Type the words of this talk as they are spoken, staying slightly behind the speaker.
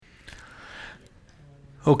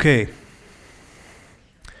Okay,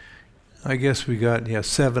 I guess we got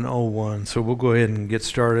 7:01, so we'll go ahead and get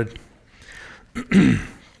started.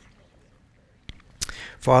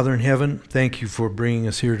 Father in heaven, thank you for bringing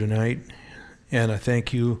us here tonight, and I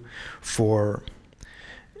thank you for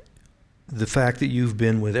the fact that you've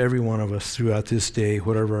been with every one of us throughout this day,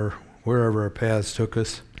 wherever our paths took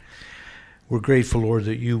us. We're grateful, Lord,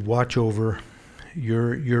 that you watch over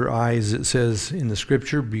your eyes. It says in the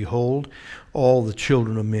scripture, behold all the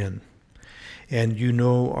children of men. And you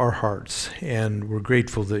know our hearts, and we're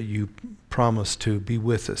grateful that you promise to be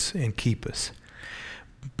with us and keep us.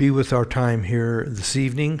 Be with our time here this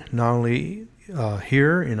evening, not only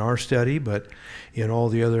here in our study, but in all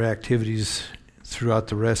the other activities throughout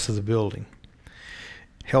the rest of the building.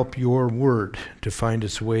 Help your word to find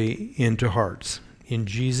its way into hearts. In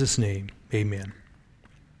Jesus' name, amen.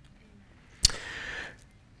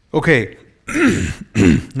 Okay,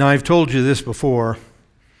 now I've told you this before,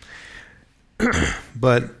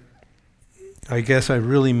 but I guess I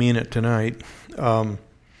really mean it tonight.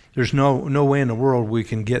 There's no way in the world we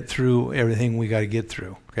can get through everything we got to get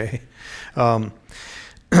through, okay? I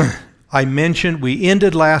mentioned, we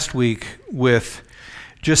ended last week with,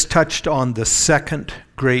 just touched on the Second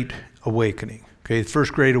Great Awakening. Okay, the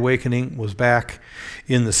First Great Awakening was back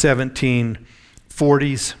in the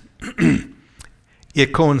 1740s.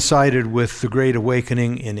 It coincided with the Great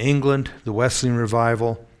Awakening in England, the Wesleyan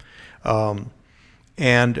Revival,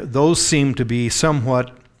 and those seem to be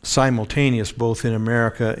somewhat simultaneous both in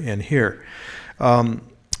America and here.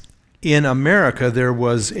 In America, there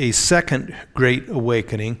was a Second Great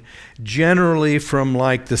Awakening, generally from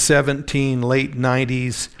like the late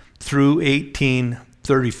 90s through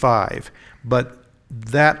 1835. But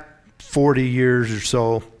that 40 years or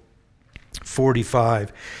so,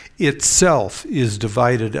 45, itself is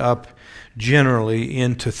divided up generally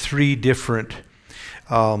into three different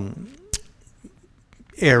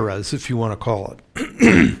eras, if you want to call it.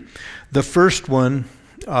 The first one,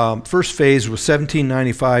 first phase was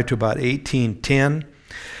 1795 to about 1810.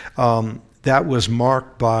 That was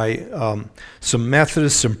marked by some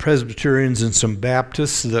Methodists, some Presbyterians, and some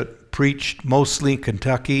Baptists that preached mostly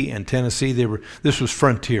Kentucky and Tennessee. This was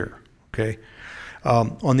frontier, okay,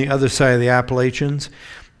 on the other side of the Appalachians.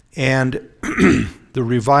 And the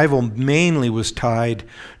revival mainly was tied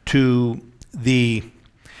to the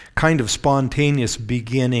kind of spontaneous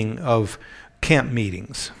beginning of camp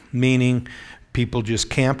meetings, meaning people just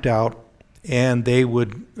camped out and they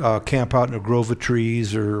would camp out in a grove of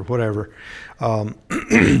trees or whatever,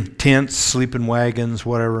 tents, sleeping wagons,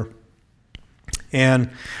 whatever. And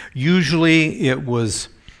usually it was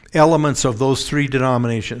elements of those three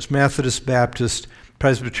denominations, Methodist, Baptist,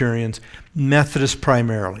 Presbyterians, Methodist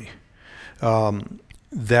primarily,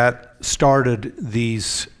 that started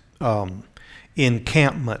these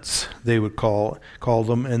encampments, they would call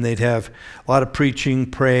them, and they'd have a lot of preaching,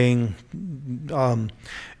 praying, I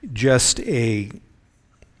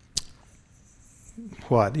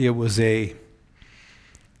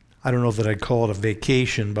don't know that I'd call it a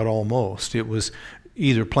vacation, but almost. It was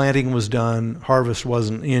either planting was done, harvest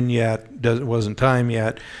wasn't in yet, it wasn't time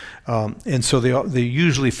yet, and so they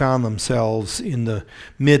usually found themselves in the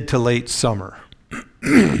mid to late summer.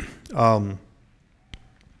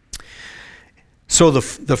 So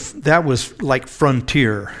that was like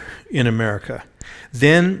frontier in America.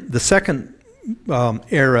 Then the second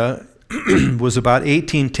era was about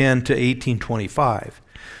 1810 to 1825.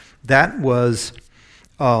 That was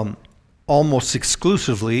almost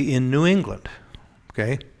exclusively in New England,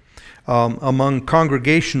 okay, among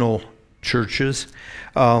congregational churches.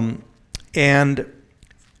 And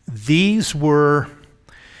these were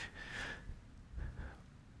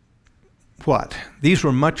These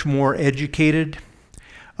were much more educated,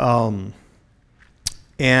 and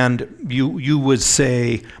you would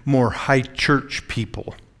say more high church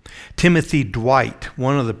people. Timothy Dwight,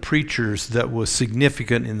 one of the preachers that was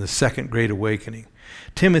significant in the Second Great Awakening.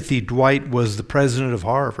 Timothy Dwight was the president of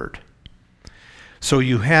Harvard. So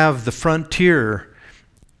you have the frontier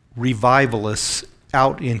revivalists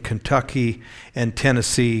out in Kentucky and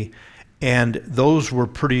Tennessee, and those were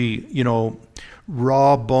pretty,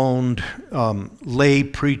 raw-boned lay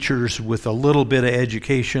preachers with a little bit of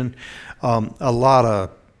education, a lot of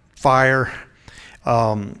fire,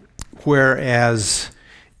 whereas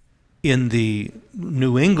in the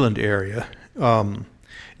New England area,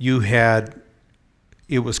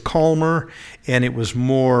 it was calmer and it was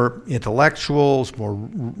more intellectual, more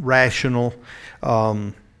rational,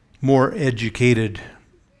 more educated,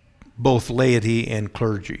 both laity and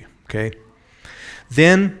clergy, okay?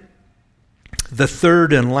 Then the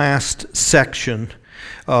third and last section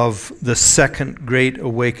of the Second Great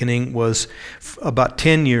Awakening was about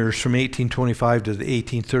 10 years from 1825 to the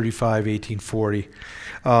 1835, 1840.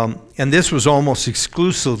 And this was almost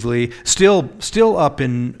exclusively, still up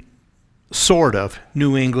in sort of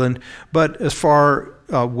New England, but as far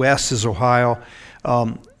west as Ohio,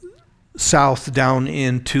 south down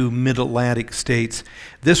into mid-Atlantic states.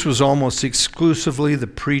 This was almost exclusively the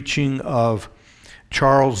preaching of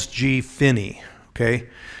Charles G. Finney. Okay?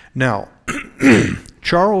 Now,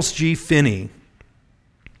 Charles G. Finney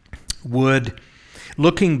would,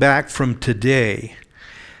 looking back from today,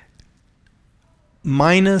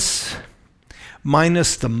 minus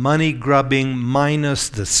the money grubbing, minus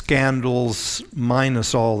the scandals,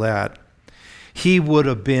 minus all that, he would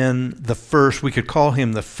have been the first, we could call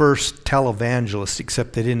him the first televangelist,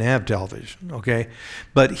 except they didn't have television, okay?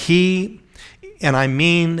 But he, and I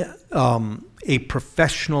mean a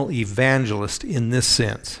professional evangelist in this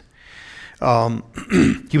sense.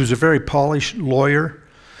 He was a very polished lawyer.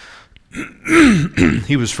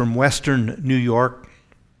 He was from Western New York.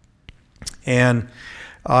 And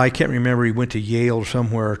I can't remember, he went to Yale or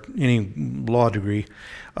somewhere, any law degree.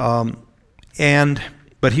 But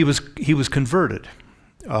he was converted.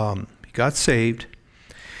 He got saved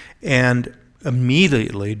and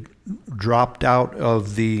immediately dropped out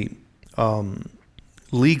of the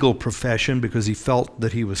legal profession because he felt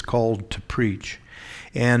that he was called to preach,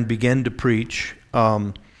 and began to preach.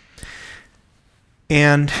 And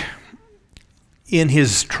in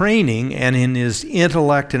his training and in his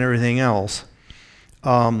intellect and everything else,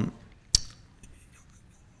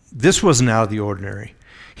 this wasn't out of the ordinary.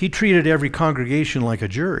 He treated every congregation like a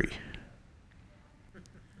jury.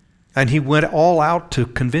 And he went all out to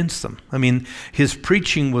convince them. I mean, his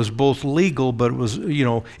preaching was both legal, but it was,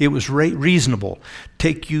 it was reasonable.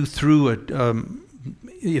 Take you through it.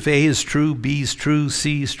 If A is true, B is true,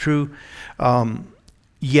 C is true.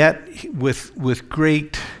 Yet with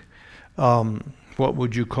great, what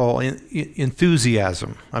would you call,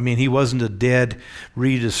 enthusiasm. I mean, he wasn't a dead,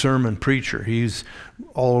 read a sermon preacher. He's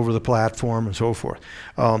all over the platform and so forth.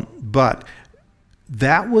 But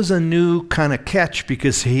that was a new kind of catch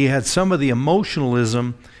because he had some of the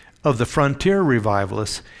emotionalism of the frontier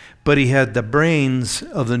revivalists, but he had the brains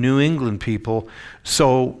of the New England people,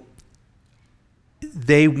 so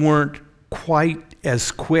they weren't quite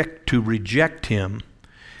as quick to reject him,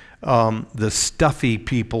 the stuffy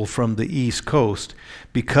people from the East Coast,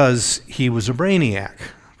 because he was a brainiac.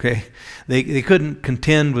 Okay, they couldn't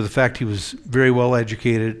contend with the fact he was very well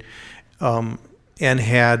educated, and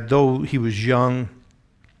had, though he was young,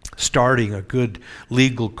 starting a good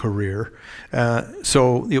legal career.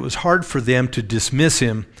 So it was hard for them to dismiss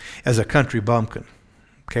him as a country bumpkin.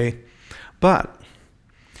 Okay, but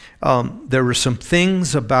there were some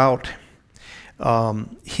things about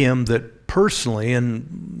him that personally,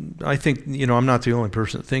 and I think, I'm not the only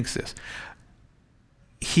person that thinks this,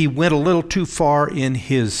 he went a little too far in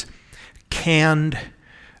his canned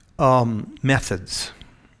methods.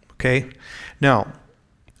 Okay, now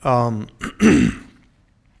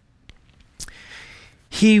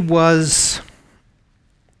he was,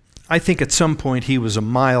 I think at some point he was a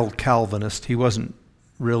mild Calvinist. He wasn't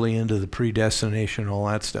really into the predestination and all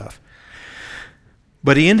that stuff.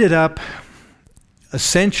 But he ended up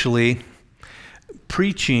essentially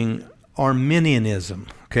preaching Arminianism.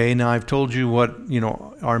 Okay, now I've told you what,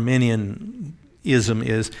 Arminianism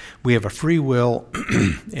is. We have a free will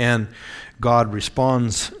and God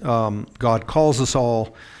responds, God calls us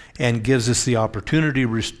all and gives us the opportunity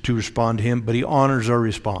to respond to him, but he honors our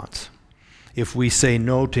response. If we say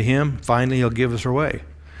no to him, finally he'll give us our way.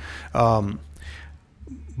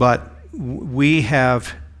 But we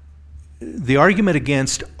have, the argument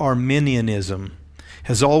against Arminianism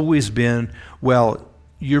has always been, well,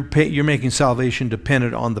 you're making salvation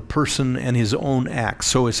dependent on the person and his own acts.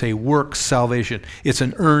 So it's a works salvation. It's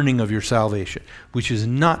an earning of your salvation, which is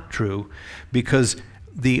not true, because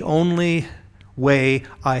the only way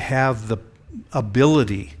I have the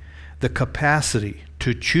ability, the capacity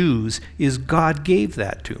to choose is God gave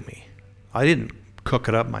that to me. I didn't cook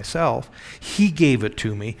it up myself. He gave it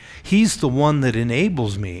to me. He's the one that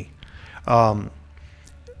enables me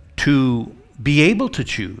to be able to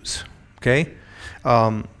choose. Okay?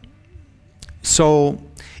 So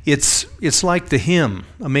it's like the hymn,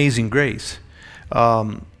 Amazing Grace,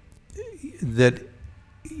 that,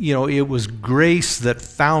 it was grace that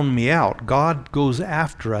found me out. God goes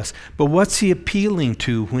after us. But what's he appealing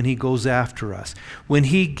to when he goes after us? When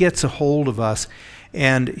he gets a hold of us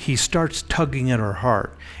and he starts tugging at our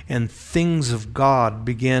heart, and things of God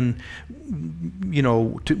begin,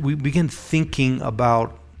 we begin thinking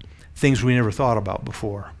about things we never thought about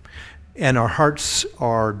before. and our hearts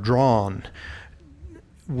are drawn.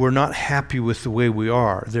 We're not happy with the way we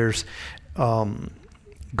are. There's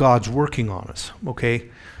God's working on us, okay?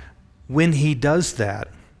 When he does that,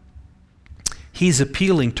 he's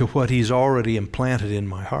appealing to what he's already implanted in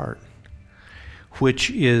my heart, which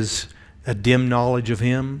is a dim knowledge of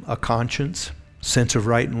him, a conscience, sense of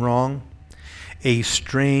right and wrong, a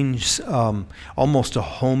strange, almost a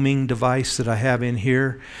homing device that I have in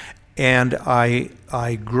here, and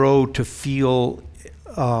I grow to feel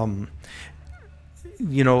a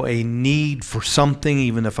need for something,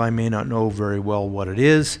 even if I may not know very well what it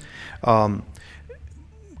is.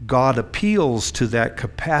 God appeals to that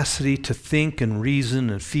capacity to think and reason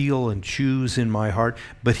and feel and choose in my heart,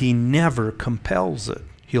 but he never compels it.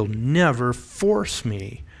 He'll never force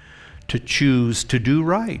me to choose to do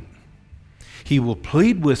right. He will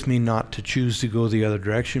plead with me not to choose to go the other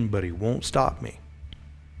direction, but he won't stop me.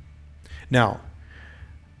 Now,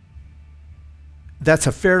 that's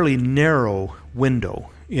a fairly narrow window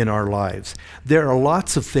in our lives. There are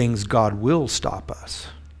lots of things God will stop us.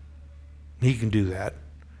 He can do that.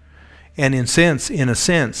 And in a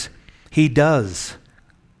sense, he does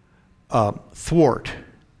thwart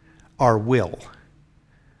our will.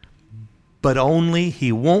 But only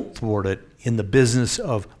he won't thwart it in the business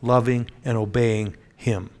of loving and obeying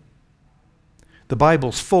him. The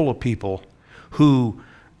Bible's full of people who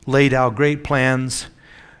laid out great plans,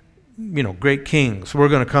 great kings. We're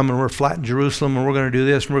going to come and we're flatten Jerusalem and we're going to do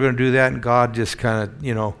this and we're going to do that. And God just kind of,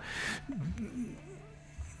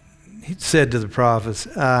 he said to the prophets,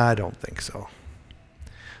 I don't think so.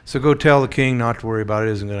 So go tell the king not to worry about it.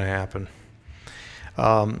 It isn't going to happen.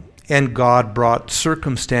 And God brought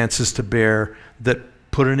circumstances to bear that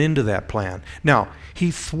put an end to that plan. Now, he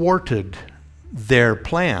thwarted their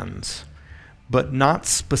plans, but not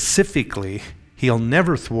specifically. He'll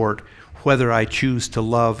never thwart whether I choose to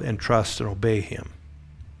love and trust and obey him.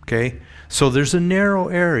 Okay? So there's a narrow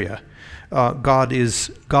area. God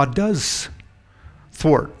does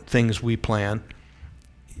thwart things we plan,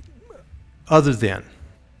 other than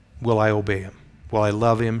will I obey him? Will I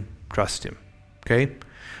love him, trust him? Okay?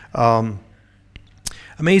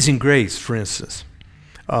 Amazing Grace, for instance,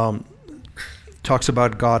 talks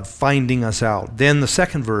about God finding us out. Then the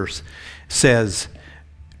second verse says,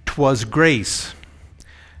 "'Twas grace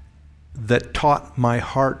that taught my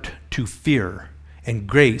heart to fear, and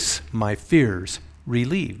grace my fears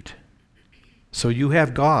relieved." So you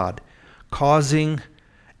have God causing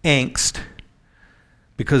angst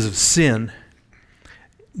because of sin,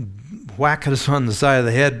 whacking us on the side of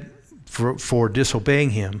the head for disobeying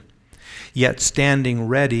him, yet standing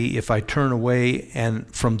ready if I turn away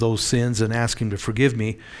and from those sins and ask him to forgive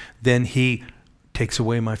me, then he takes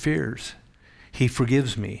away my fears. He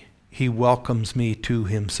forgives me. He welcomes me to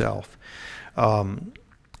himself.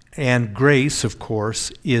 And grace, of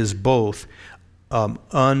course, is both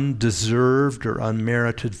undeserved or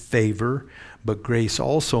unmerited favor, but grace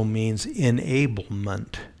also means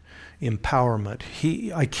enablement, empowerment.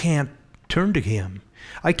 I can't turn to him.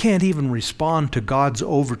 I can't even respond to God's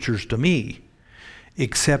overtures to me,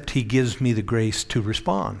 except he gives me the grace to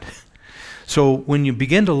respond. So when you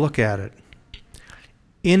begin to look at it,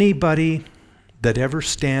 anybody that ever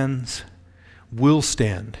stands will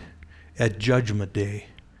stand at Judgment Day.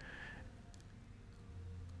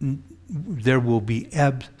 There will be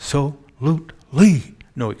absolutely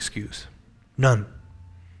no excuse. None.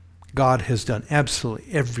 God has done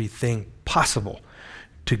absolutely everything possible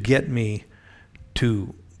to get me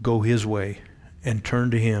to go his way and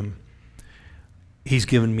turn to him. He's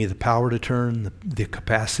given me the power to turn, the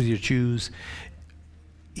capacity to choose.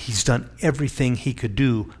 He's done everything he could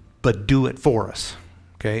do, but do it for us.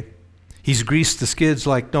 Okay? He's greased the skids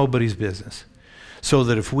like nobody's business. So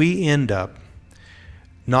that if we end up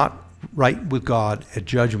not right with God at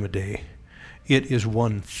Judgment Day, it is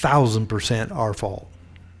 1,000% our fault.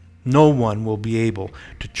 No one will be able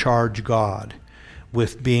to charge God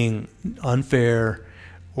with being unfair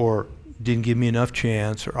or didn't give me enough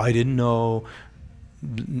chance or I didn't know.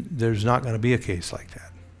 There's not going to be a case like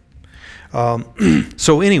that.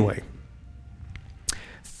 So anyway,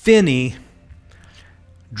 Finney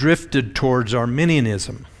drifted towards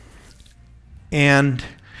Arminianism. And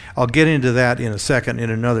I'll get into that in a second in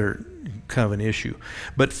another kind of an issue.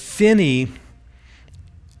 But Finney,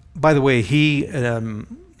 by the way, he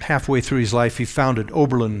halfway through his life, he founded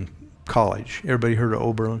Oberlin College. Everybody heard of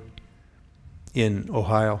Oberlin in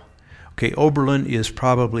Ohio? Okay, Oberlin is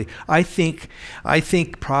probably, I think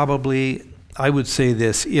probably, I would say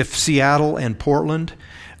this, if Seattle and Portland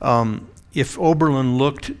if Oberlin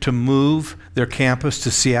looked to move their campus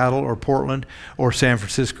to Seattle or Portland or San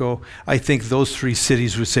Francisco, I think those three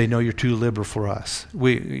cities would say, no, you're too liberal for us.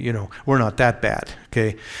 We're not that bad,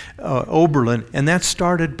 okay? Oberlin, and that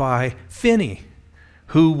started by Finney,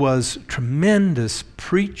 who was a tremendous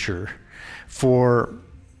preacher for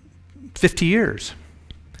 50 years.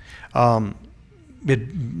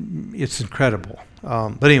 It's incredible.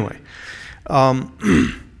 But anyway,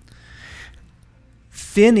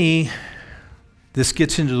 Finney, this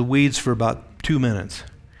gets into the weeds for about 2 minutes.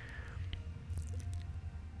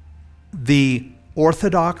 The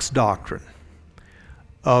orthodox doctrine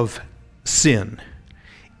of sin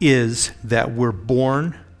is that we're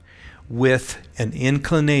born with an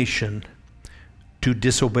inclination to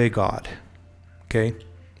disobey God. Okay?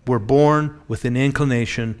 We're born with an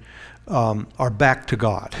inclination, our back to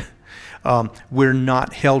God. We're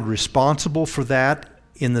not held responsible for that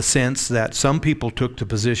in the sense that some people took the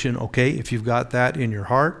position, okay, if you've got that in your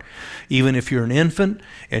heart, even if you're an infant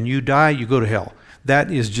and you die, you go to hell.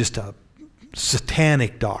 That is just a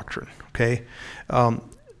satanic doctrine, okay?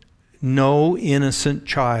 No innocent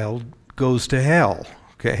child goes to hell,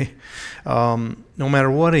 okay? No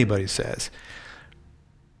matter what anybody says.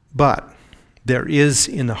 But there is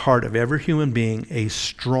in the heart of every human being a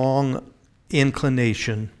strong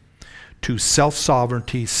inclination to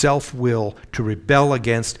self-sovereignty, self-will, to rebel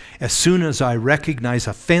against. As soon as I recognize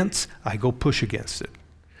offense, I go push against it.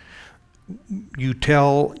 You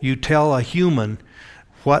tell a human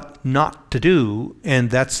what not to do,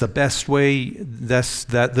 and that's the best way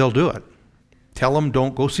that they'll do it. Tell them,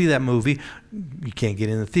 don't go see that movie. You can't get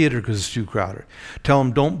in the theater because it's too crowded. Tell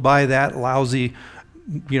them, don't buy that lousy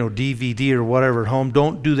DVD or whatever at home.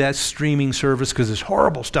 Don't do that streaming service because it's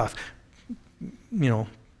horrible stuff.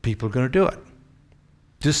 People are going to do it.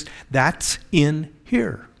 Just, that's in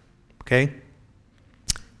here, okay?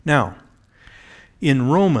 Now, in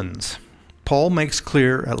Romans, Paul makes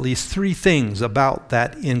clear at least 3 things about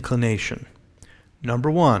that inclination. Number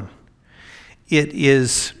 1, it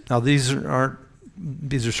is, now these are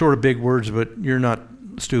sort of big words, but you're not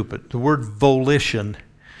stupid. The word volition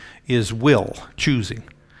is will, choosing.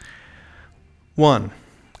 1,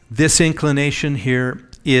 this inclination here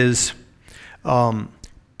is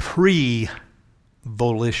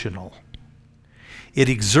pre-volitional. It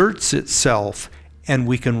exerts itself, and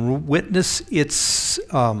we can witness its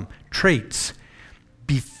traits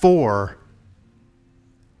before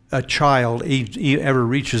a child ever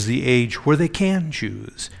reaches the age where they can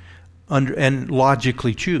choose and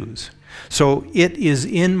logically choose. So it is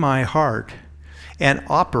in my heart and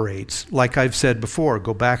operates, like I've said before,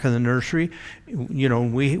 go back in the nursery,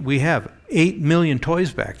 we have 8 million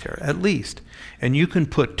toys back there, at least. And you can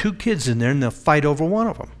put 2 kids in there and they'll fight over one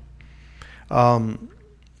of them.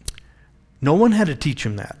 No one had to teach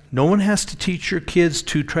them that. No one has to teach your kids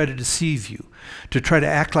to try to deceive you, to try to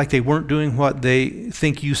act like they weren't doing what they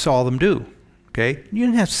think you saw them do. Okay? You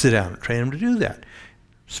didn't have to sit down and train them to do that.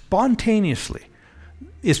 Spontaneously.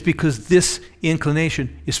 It's because this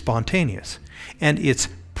inclination is spontaneous. And it's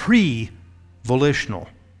pre-volitional.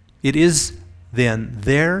 It is then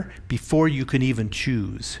there before you can even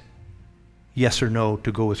choose yes or no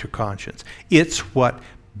to go with your conscience. It's what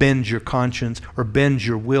bends your conscience or bends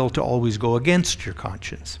your will to always go against your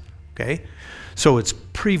conscience. Okay? So it's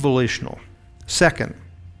pre-volitional. Second,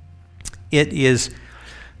 it is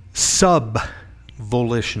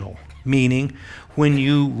sub-volitional, meaning when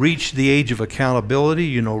you reach the age of accountability,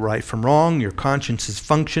 you know right from wrong, your conscience is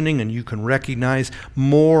functioning, and you can recognize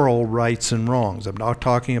moral rights and wrongs. I'm not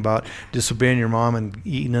talking about disobeying your mom and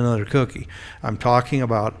eating another cookie. I'm talking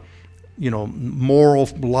about, moral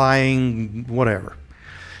lying, whatever.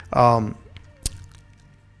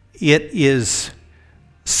 It is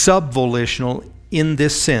subvolitional in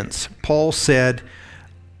this sense. Paul said,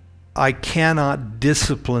 I cannot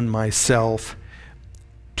discipline myself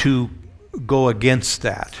to go against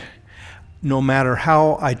that. No matter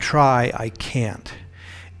how I try, I can't.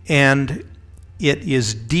 And it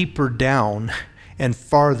is deeper down and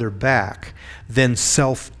farther back than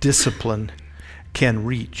self-discipline can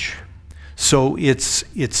reach. So it's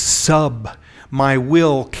my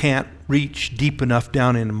will can't reach deep enough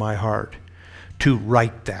down into my heart to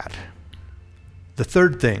right that. The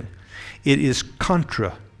third thing, it is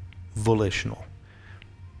contra-volitional.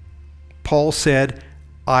 Paul said,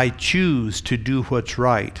 I choose to do what's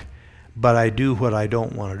right, but I do what I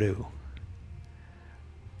don't want to do.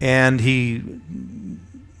 And he,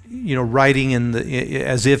 writing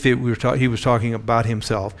as if he was talking about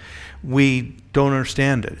himself, we don't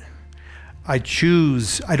understand it. I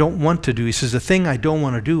don't want to do. He says, the thing I don't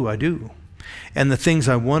want to do, I do. And the things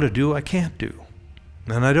I want to do, I can't do.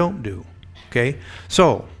 And I don't do. Okay?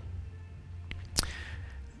 So,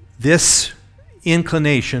 this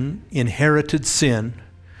inclination, inherited sin,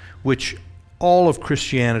 which all of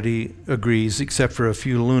Christianity agrees, except for a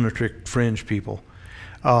few lunatic fringe people,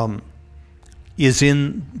 is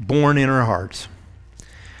born in our hearts.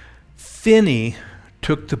 Finney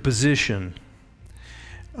took the position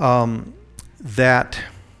that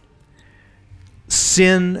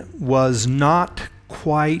sin was not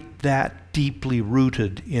quite that deeply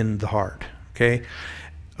rooted in the heart. Okay?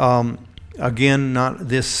 Again,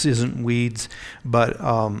 this isn't weeds, but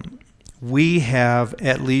we have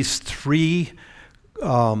at least 3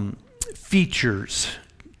 features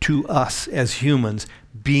to us as humans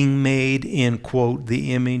being made in, quote,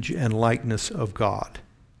 the image and likeness of God.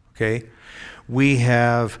 Okay? We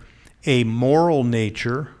have a moral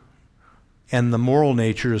nature, and the moral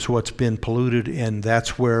nature is what's been polluted, and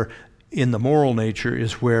that's where, in the moral nature,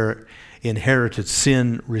 is where inherited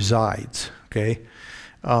sin resides, okay,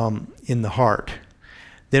 in the heart.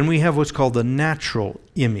 Then we have what's called the natural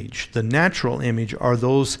image. The natural image are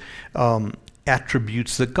those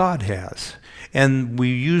attributes that God has. And we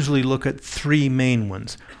usually look at 3 main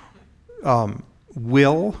ones.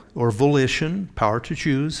 Will or volition, power to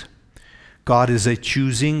choose. God is a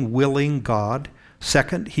choosing, willing God.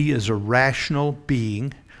 Second, he is a rational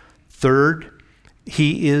being. Third,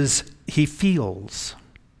 he feels.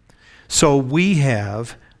 So we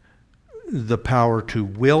have the power to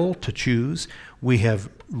will, to choose. We have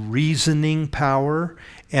reasoning power,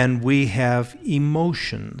 and we have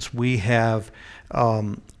emotions. We have,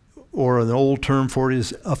 or an old term for it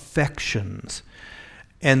is affections.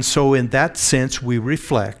 And so in that sense, we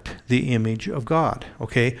reflect the image of God.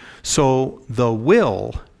 Okay? So the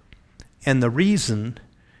will and the reason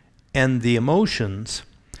and the emotions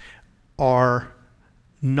are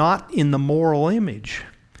not in the moral image.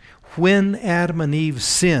 When Adam and Eve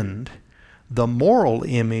sinned, the moral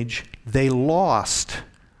image, they lost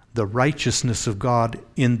the righteousness of God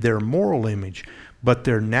in their moral image, but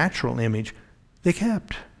their natural image, they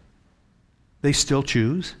kept. They still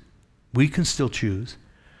choose. We can still choose.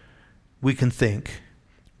 We can think.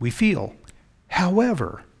 We feel.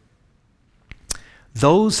 However,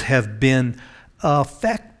 those have been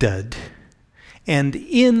affected and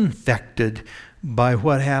infected by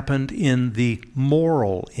what happened in the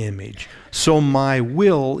moral image. So my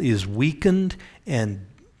will is weakened and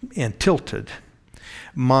tilted.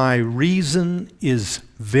 My reason is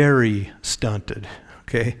very stunted,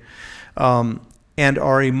 okay? And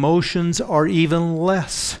our emotions are even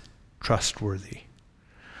less trustworthy.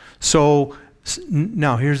 So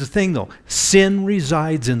now here's the thing though. Sin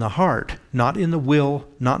resides in the heart, not in the will,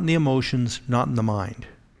 not in the emotions, not in the mind.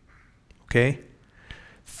 Okay?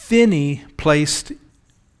 Finney placed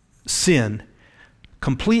sin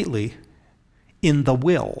completely in the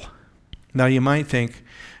will. Now you might think,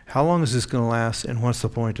 how long is this going to last and what's the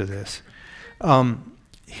point of this?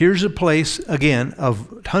 Here's a place, again,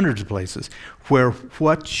 of hundreds of places, where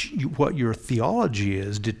what your theology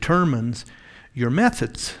is determines your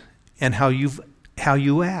methods and how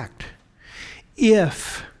you act.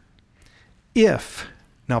 If,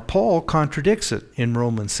 now Paul contradicts it in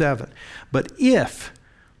Romans 7, but if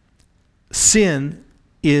sin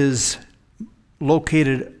is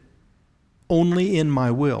located only in my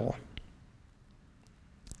will,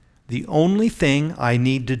 the only thing I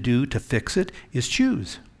need to do to fix it is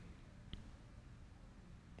choose.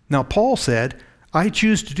 Now, Paul said, I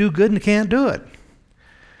choose to do good and can't do it.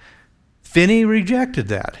 Finney rejected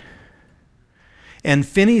that. And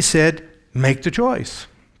Finney said, make the choice.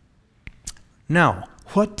 Now,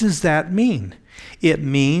 what does that mean? It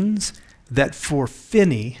means that for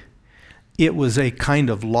Finney, it was a kind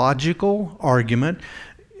of logical argument.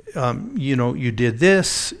 You did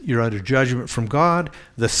this, you're under judgment from God.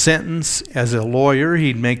 The sentence, as a lawyer,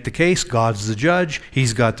 he'd make the case. God's the judge.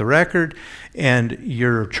 He's got the record. And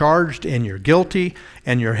you're charged and you're guilty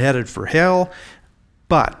and you're headed for hell.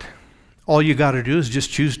 But all you got to do is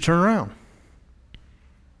just choose to turn around.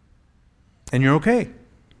 And you're okay.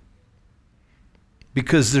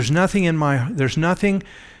 Because there's nothing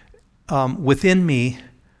within me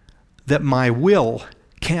that my will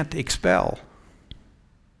can't expel.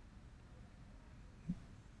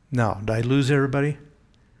 Now, did I lose everybody?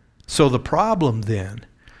 So the problem then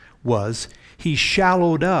was he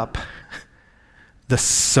shallowed up the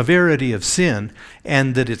severity of sin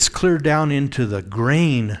and that it's cleared down into the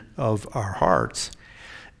grain of our hearts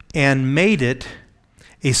and made it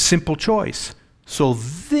a simple choice. So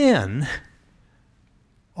then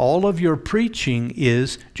all of your preaching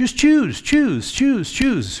is just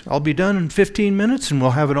choose. I'll be done in 15 minutes and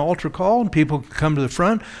we'll have an altar call and people can come to the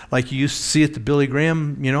front like you used to see at the Billy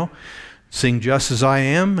Graham, sing Just As I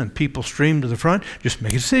Am, and people stream to the front. Just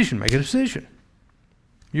make a decision, make a decision.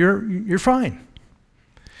 You're fine.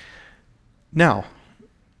 Now,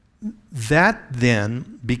 that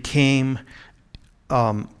then became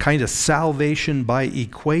kind of salvation by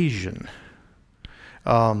equation.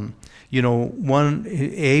 One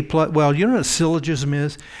A plus, well, you know what a syllogism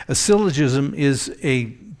is? A syllogism is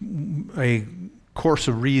a course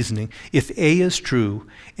of reasoning. If A is true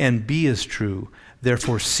and B is true,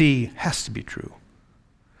 therefore C has to be true.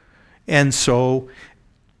 And so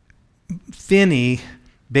Finney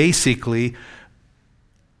basically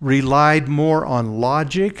relied more on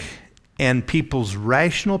logic and people's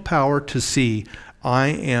rational power to see,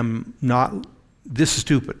 this is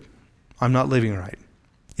stupid. I'm not living right.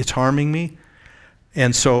 It's harming me,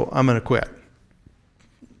 and so I'm going to quit.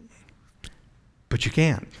 But you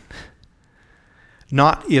can't.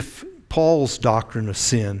 Not if Paul's doctrine of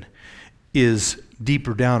sin is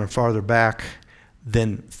deeper down and farther back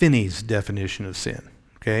than Finney's definition of sin.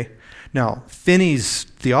 Okay? Now, Finney's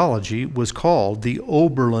theology was called the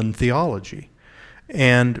Oberlin theology.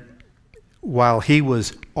 And while he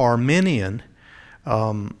was Arminian,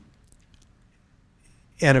 and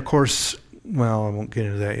of course, well, I won't get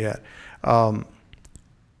into that yet.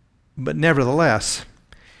 But nevertheless,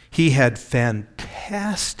 he had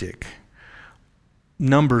fantastic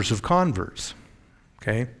numbers of converts.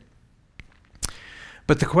 Okay?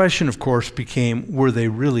 But the question, of course, became, were they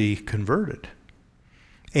really converted?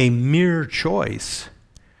 A mere choice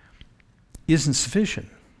isn't sufficient.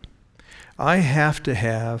 I have to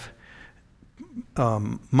have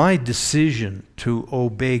my decision to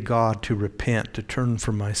obey God, to repent, to turn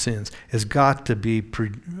from my sins, has got to be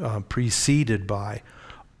preceded by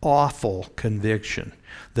awful conviction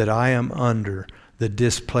that I am under the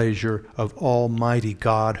displeasure of Almighty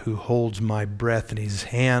God, who holds my breath in His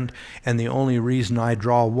hand, and the only reason I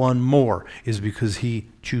draw one more is because He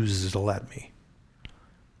chooses to let me.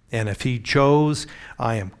 And if He chose,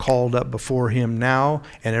 I am called up before Him now,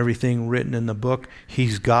 and everything written in the book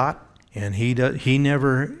He's got, and He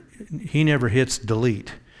never hits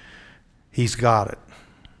delete. He's got it.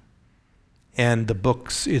 And the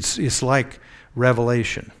books, it's like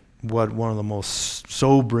Revelation, one of the most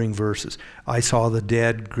sobering verses. I saw the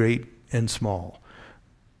dead, great and small,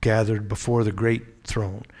 gathered before the great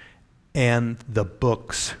throne, and the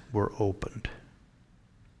books were opened.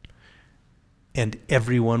 And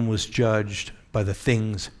everyone was judged by the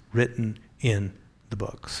things written in the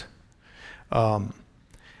books.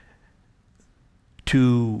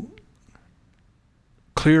 To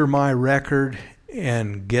clear my record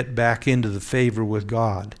and get back into the favor with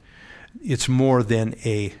God, it's more than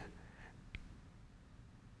I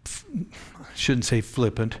shouldn't say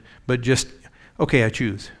flippant, but just, okay, I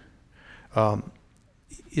choose.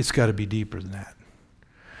 It's got to be deeper than that.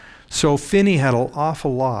 So Finney had an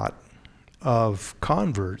awful lot of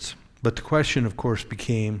converts, but the question, of course,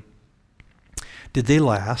 became, did they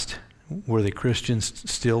last? Were they Christians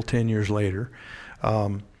still 10 years later?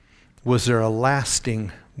 Was there a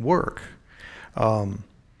lasting work? And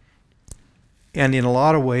in a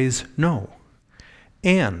lot of ways, no.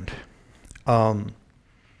 And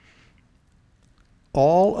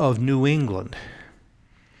all of New England,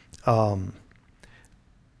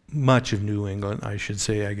 much of New England, I should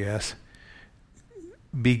say, I guess,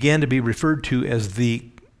 began to be referred to as the,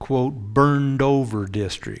 quote, burned over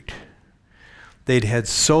district. They'd had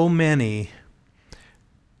so many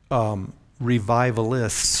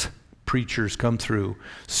revivalists, preachers come through,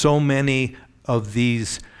 so many of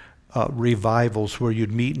these revivals where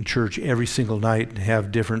you'd meet in church every single night and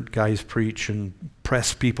have different guys preach and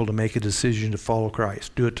press people to make a decision to follow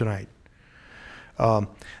Christ. Do it tonight.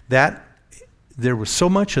 There was so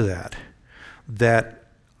much of that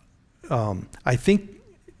I think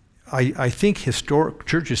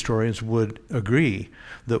church historians would agree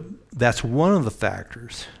that that's one of the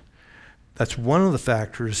factors. That's one of the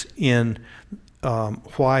factors in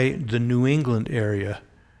why the New England area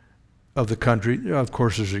of the country, of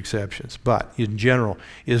course there's exceptions, but in general,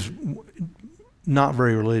 is not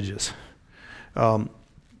very religious.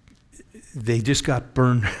 They just got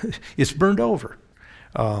burned. It's burned over.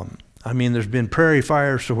 There's been prairie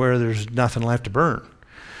fires to where there's nothing left to burn.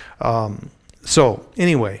 So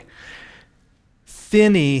anyway,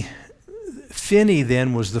 Finney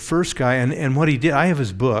then was the first guy, and what he did, I have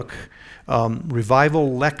his book,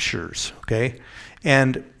 Revival Lectures, okay?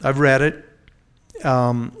 And I've read it.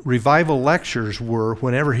 Revival lectures were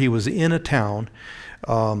whenever he was in a town,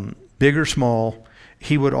 big or small,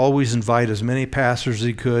 he would always invite as many pastors as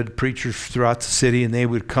he could, preachers throughout the city, and they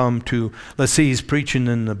would come to, let's say he's preaching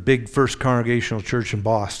in the big First Congregational Church in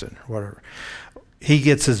Boston, or whatever. he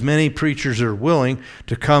gets as many preachers that are willing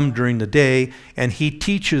to come during the day, and he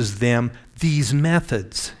teaches them these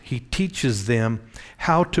methods. He teaches them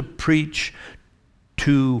how to preach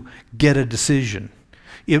to get a decision.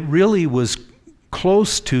 It really was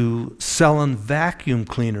close to selling vacuum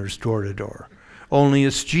cleaners door to door, only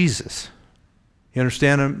it's Jesus. You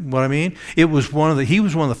understand what I mean? He was one of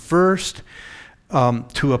the first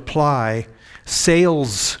to apply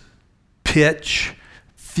sales pitch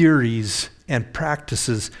theories and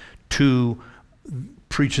practices to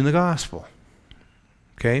preaching the gospel.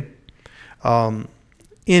 Okay?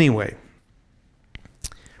 Anyway,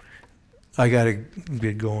 I got to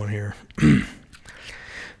get going here.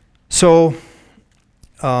 So,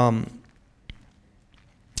 let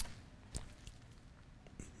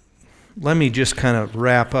me just kind of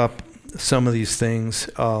wrap up some of these things.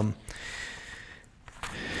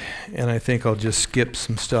 And I think I'll just skip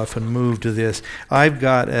some stuff and move to this. I've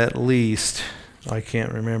got at least, I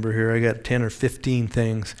can't remember here, I got 10 or 15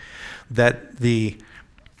 things that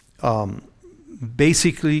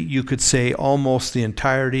basically you could say almost the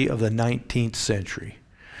entirety of the 19th century,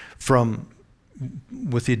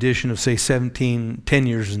 with the addition of say 10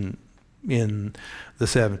 years in the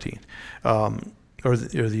 17th, or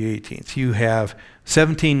the 18th. You have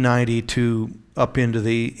 1790 to up into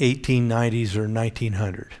the 1890s or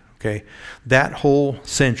 1900. Okay, that whole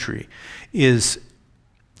century it's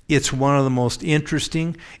one of the most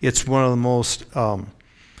interesting, it's one of the most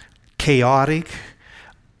chaotic,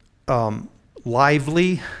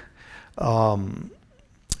 lively,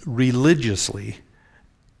 religiously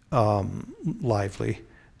lively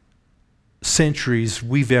centuries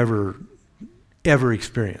we've ever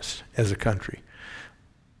experienced as a country.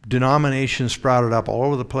 Denominations sprouted up all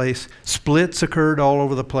over the place, splits occurred all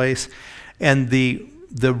over the place, and the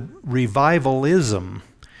revivalism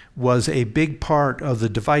was a big part of the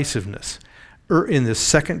divisiveness. In the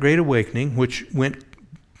Second Great Awakening, which went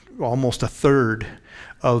almost a third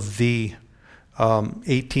of the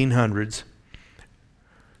 1800s,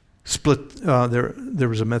 split. There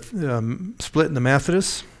was a split in the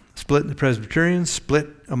Methodists, split in the Presbyterians, split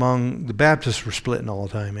among the Baptists were splitting all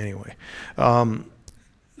the time anyway.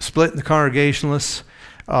 Split in the Congregationalists,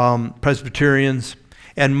 Presbyterians,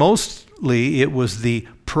 and mostly it was the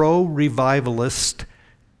pro-revivalist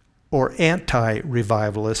or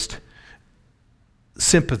anti-revivalist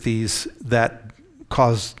sympathies that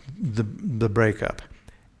caused the breakup.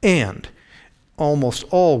 And almost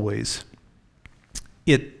always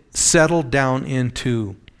it settled down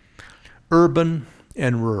into urban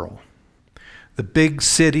and rural. The big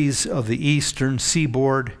cities of the eastern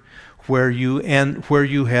seaboard where you had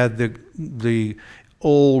the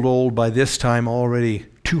old by this time already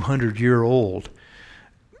 200-year-old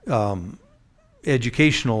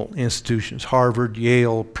educational institutions, Harvard,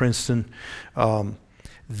 Yale, Princeton,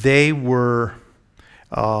 they were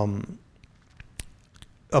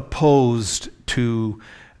opposed to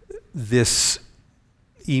this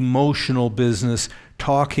emotional business,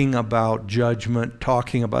 talking about judgment,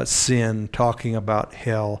 talking about sin, talking about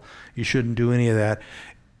hell. You shouldn't do any of that.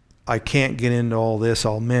 I can't get into all this.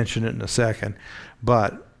 I'll mention it in a second.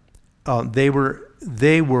 But they were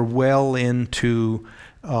well into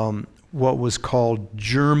what was called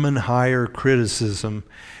German higher criticism,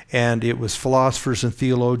 and it was philosophers and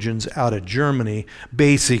theologians out of Germany.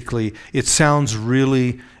 Basically, it sounds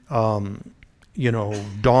really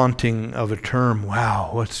daunting of a term.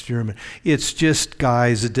 Wow, what's German? It's just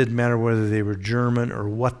guys, it didn't matter whether they were German or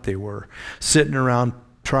what they were, sitting around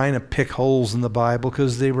trying to pick holes in the Bible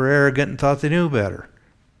because they were arrogant and thought they knew better.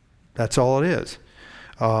 That's all it is.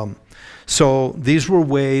 So these were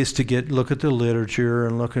ways to look at the literature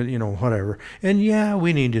and look at, whatever. And yeah,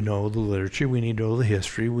 we need to know the literature. We need to know the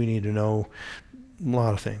history. We need to know a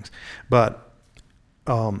lot of things. But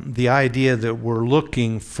the idea that we're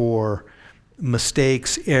looking for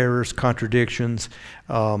mistakes, errors, contradictions,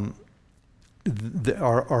 our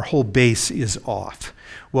whole base is off.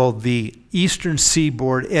 Well, the Eastern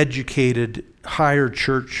Seaboard educated higher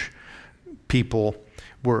church people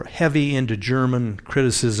were heavy into German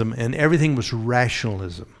criticism, and everything was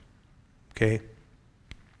rationalism. Okay?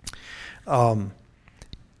 And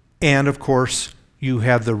of course, you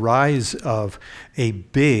have the rise of a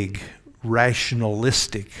big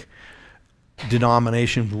rationalistic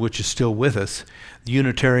denomination, which is still with us, the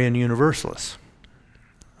Unitarian Universalists.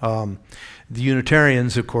 The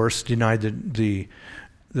Unitarians, of course, denied the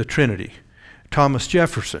Trinity. Thomas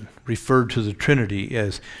Jefferson referred to the Trinity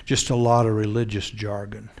as just a lot of religious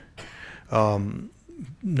jargon.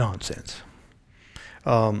 Nonsense.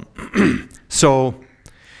 So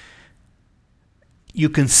you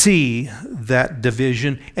can see that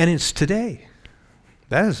division, and it's today.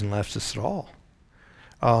 That hasn't left us at all.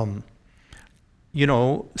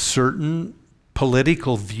 Certain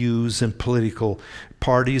political views and political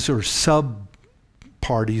parties or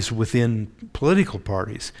sub-parties within political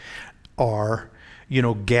parties are,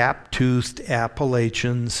 gap-toothed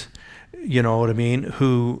Appalachians, you know what I mean,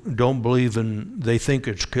 who don't believe they think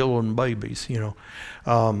it's killing babies,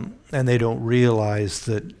 and they don't realize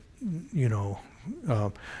that,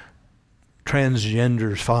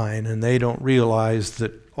 transgender's fine, and they don't realize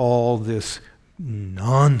that all this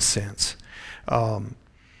nonsense.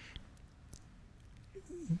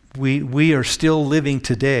 We are still living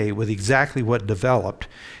today with exactly what developed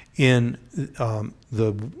in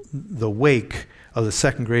the wake of the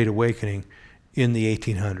Second Great Awakening in the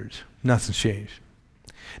 1800s. Nothing's changed.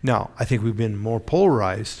 Now, I think we've been more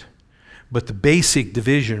polarized, but the basic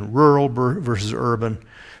division, rural versus urban,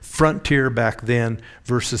 frontier back then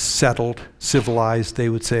versus settled, civilized, they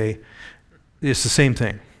would say, it's the same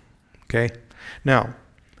thing. Okay? Now,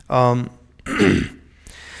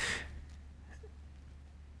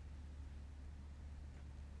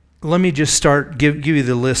 let me just give you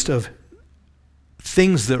the list of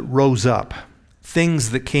things that rose up, things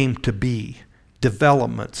that came to be,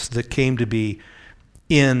 developments that came to be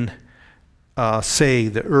in, say,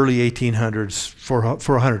 the early 1800s for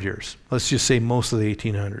 100 years. Let's just say most of the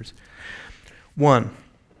 1800s. One,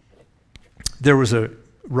 there was a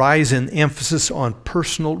rise in emphasis on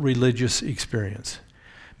personal religious experience,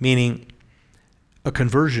 meaning a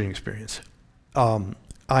conversion experience.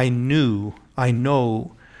 I know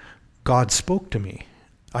God spoke to me.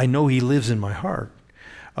 I know He lives in my heart.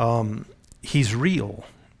 He's real.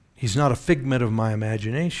 He's not a figment of my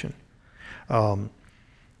imagination.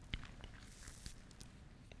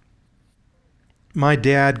 My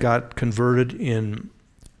dad got converted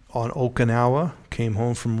on Okinawa, came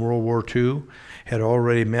home from World War II, had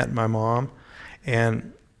already met my mom,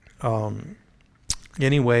 and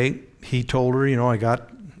anyway, he told her, I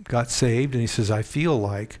got saved, and he says, I feel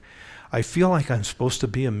like I'm supposed to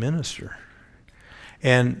be a minister.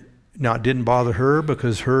 And now it didn't bother her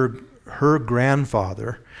because her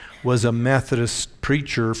grandfather was a Methodist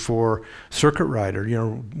preacher for circuit rider,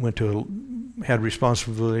 had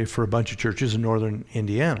responsibility for a bunch of churches in northern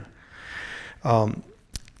Indiana.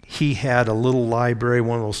 He had a little library,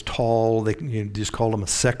 one of those tall, they just called him a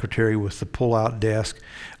secretary with the pull-out desk.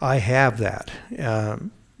 I have that.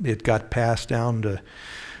 It got passed down to,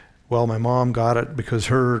 my mom got it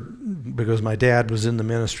because my dad was in the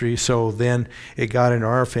ministry, so then it got into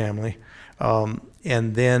our family. And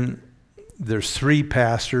then there's 3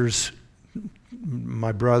 pastors.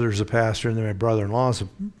 My brother's a pastor, and then my brother-in-law's a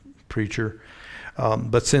preacher.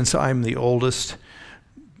 But since I'm the oldest,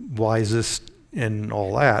 wisest, and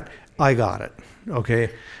all that, I got it. Okay,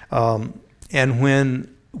 and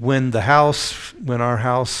when our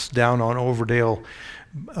house down on Overdale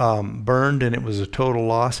burned and it was a total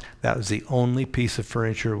loss, that was the only piece of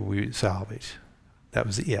furniture we salvaged. That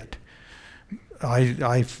was it.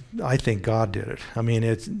 I think God did it. I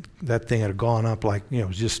mean, that thing had gone up like it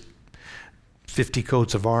was just 50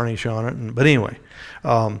 coats of varnish on it. But anyway.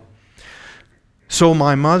 So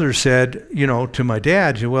my mother said, to my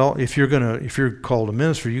dad, well, if you're called a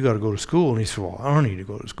minister, you got to go to school. And he said, well, I don't need to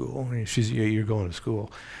go to school. And she said, yeah, you're going to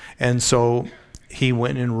school. And so he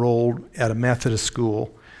went and enrolled at a Methodist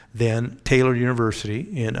school, then Taylor University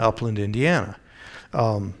in Upland, Indiana.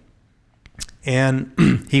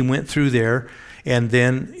 And he went through there. And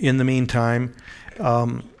then in the meantime,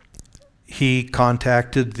 he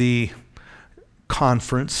contacted the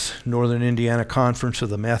conference, Northern Indiana Conference of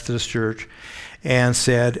the Methodist Church, and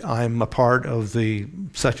said, I'm a part of the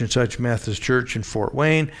such and such Methodist Church in Fort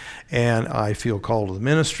Wayne, and I feel called to the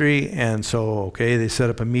ministry. And so, they set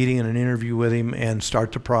up a meeting and an interview with him and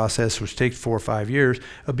start the process, which takes 4 or 5 years,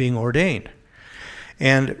 of being ordained.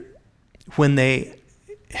 And when they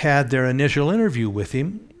had their initial interview with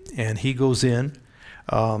him, and he goes in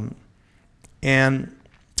and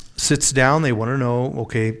sits down, they want to know,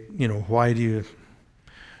 why do you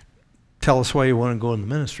tell us why you want to go in the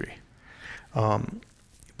ministry?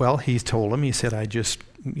 Well, he told him, he said, I just,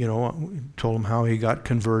 told him how he got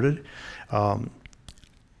converted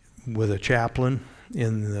with a chaplain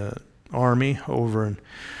in the Army over in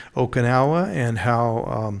Okinawa, and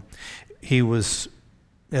how he was,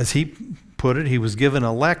 as he put it, he was given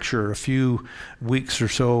a lecture a few weeks or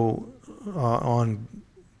so on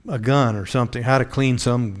a gun or something, how to clean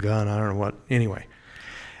some gun, I don't know what, anyway.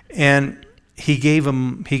 And he gave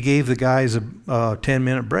the guys a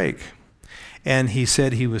 10-minute break. And he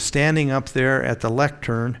said he was standing up there at the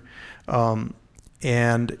lectern,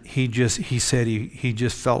 and he said he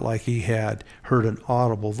just felt like he had heard an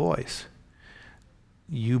audible voice.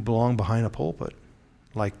 you belong behind a pulpit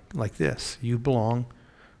like this. You belong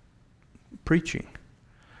preaching.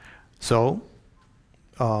 So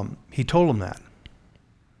he told them that.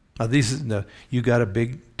 Now, you got a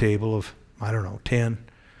big table of, I don't know,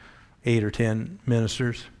 8 or 10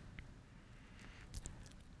 ministers.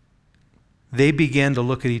 They began to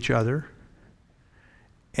look at each other,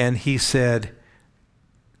 and he said,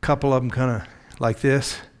 a couple of them kind of like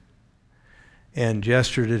this, and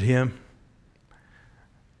gestured at him.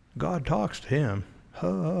 God talks to him. You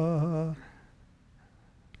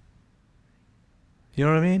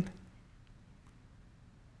know what I mean?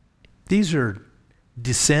 These are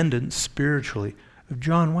descendants spiritually of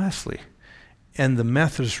John Wesley and the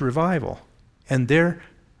Methodist revival. And they're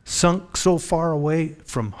sunk so far away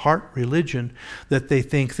from heart religion that they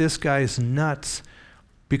think this guy's nuts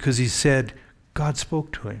because he said God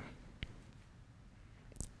spoke to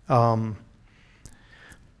him.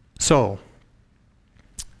 So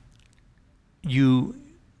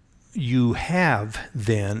you have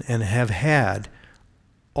then and have had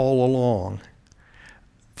all along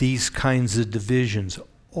these kinds of divisions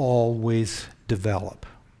always develop.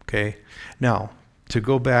 Okay? Now, to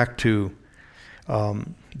go back to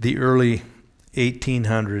the early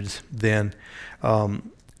 1800s, then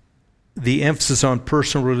the emphasis on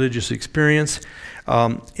personal religious experience,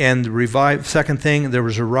 and the second thing, there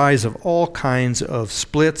was a rise of all kinds of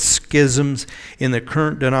splits, schisms in the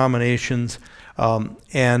current denominations,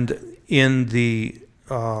 and in the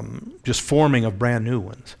just forming of brand new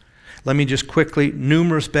ones. Let me just quickly,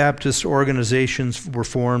 numerous Baptist organizations were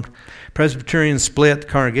formed. Presbyterian split,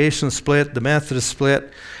 Congregational split, the Methodist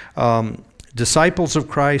split, Disciples of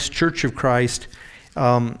Christ, Church of Christ.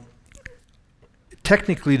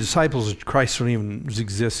 Technically, Disciples of Christ don't even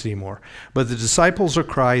exist anymore. But the Disciples of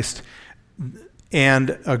Christ and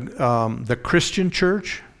the Christian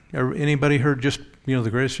Church, anybody heard just, the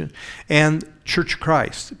Christian? And Church of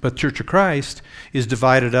Christ. But Church of Christ is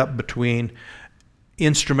divided up between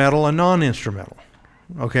instrumental and non-instrumental.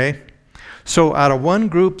 Okay? So out of one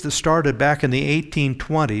group that started back in the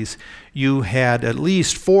 1820s, you had at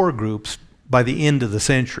least 4 groups by the end of the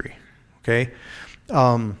century. Okay?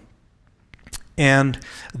 And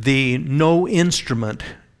the no instrument,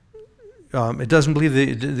 it isn't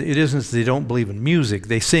that they don't believe in music.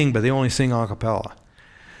 They sing, but they only sing a cappella.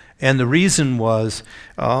 And the reason was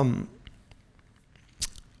a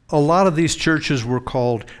lot of these churches were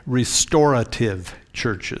called restorative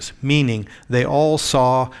churches, meaning they all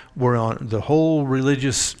were on the whole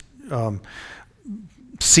religious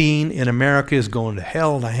scene in America is going to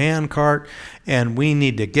hell in a handcart, and we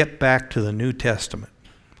need to get back to the New Testament.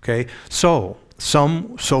 Okay, so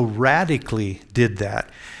some so radically did that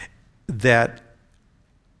the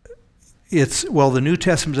New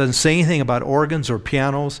Testament doesn't say anything about organs or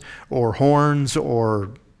pianos or horns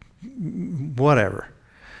or whatever.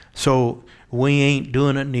 So we ain't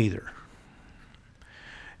doing it neither.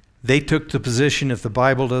 They took the position if the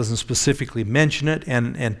Bible doesn't specifically mention it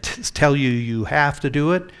and tell you have to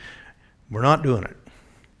do it, we're not doing it.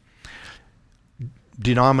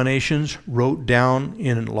 Denominations wrote down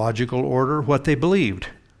in logical order what they believed.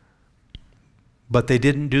 But they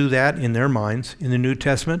didn't do that in their minds in the New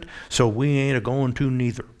Testament, so we ain't a-going to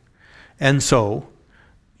neither. And so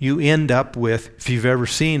you end up with, if you've ever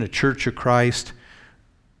seen a Church of Christ,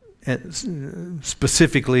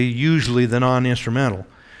 specifically usually the non-instrumental,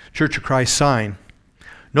 Church of Christ sign,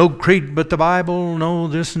 no creed but the Bible, no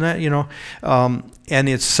this and that, and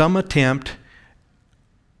it's some attempt,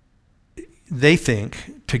 they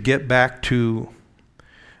think, to get back to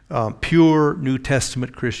pure New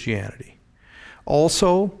Testament Christianity.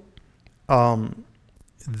 Also,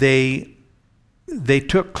 they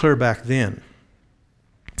took clear back then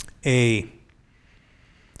a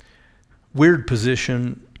weird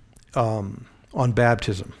position on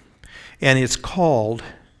baptism, and it's called,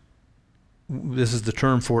 this is the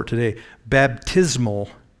term for it today, baptismal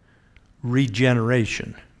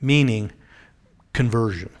regeneration, meaning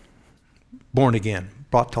conversion, born again,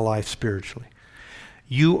 brought to life spiritually.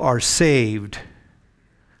 You are saved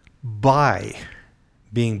by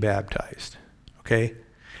being baptized, okay?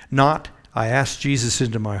 Not, I asked Jesus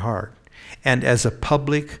into my heart. And as a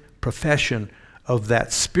public profession of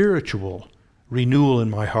that spiritual renewal in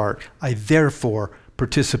my heart, I therefore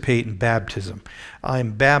participate in baptism.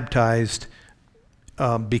 I'm baptized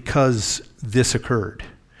because this occurred.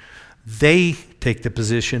 They take the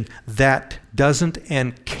position that doesn't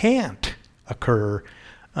and can't occur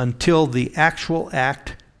until the actual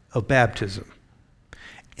act of baptism.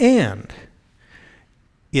 And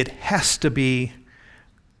it has to be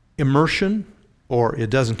immersion or it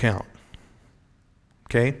doesn't count.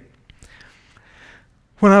 Okay?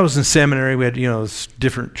 when I was in seminary, we had,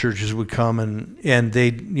 different churches would come and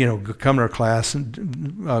they'd, come to our class,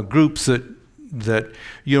 and groups that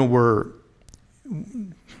were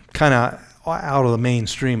kind of out of the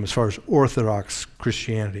mainstream as far as Orthodox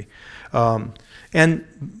Christianity. And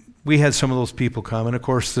we had some of those people come, and of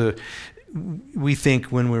course we think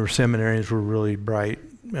when we were seminarians we're really bright.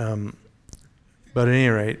 But at any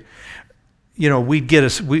rate,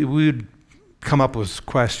 we'd come up with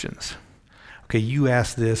questions. Okay, you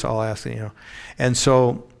ask this, I'll ask it, And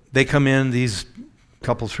so they come in, these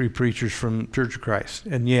couple, 3 preachers from Church of Christ,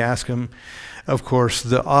 and you ask them, of course,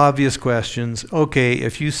 the obvious questions. Okay,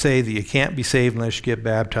 if you say that you can't be saved unless you get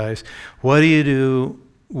baptized, what do you do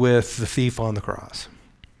with the thief on the cross?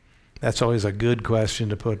 That's always a good question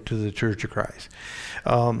to put to the Church of Christ.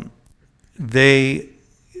 The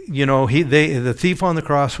thief on the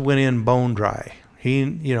cross went in bone dry. He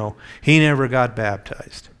never got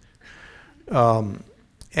baptized.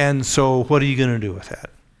 And so what are you going to do with that?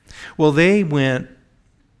 Well, they went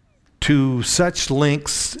to such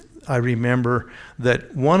lengths, I remember,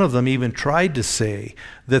 that one of them even tried to say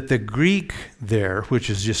that the Greek there, which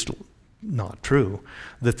is just not true,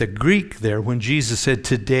 that the Greek there, when Jesus said,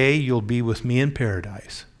 "Today you'll be with me in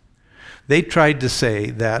paradise," they tried to say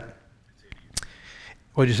that.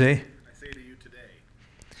 What did you say? I say to you today.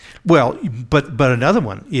 Well, but another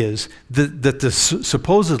one is that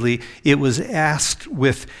supposedly it was asked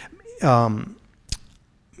with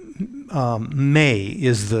may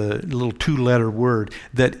is the little 2-letter word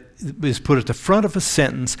that is put at the front of a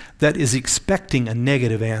sentence that is expecting a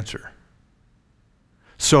negative answer.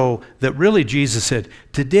 So that really Jesus said,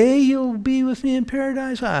 "Today you'll be with me in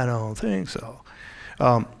paradise?" I don't think so.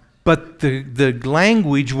 But the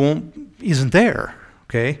language isn't there.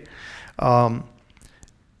 Okay. But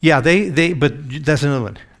that's another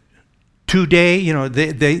one. Today,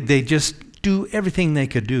 they just do everything they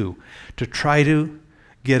could do to try to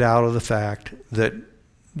get out of the fact that,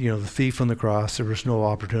 the thief on the cross, there was no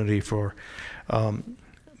opportunity for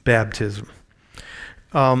baptism.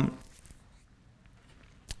 I'll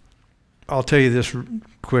tell you this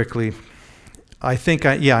quickly. I think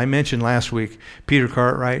I mentioned last week Peter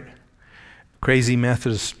Cartwright, crazy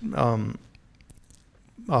Methodist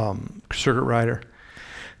circuit rider.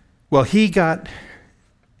 Well, he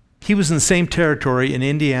was in the same territory in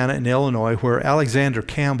Indiana and Illinois where Alexander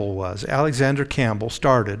Campbell was. Alexander Campbell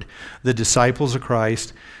started the Disciples of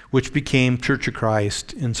Christ, which became Church of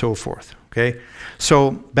Christ, and so forth. Okay,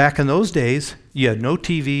 so back in those days, you had no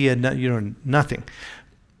TV, you had nothing.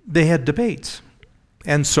 They had debates,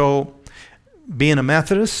 and so being a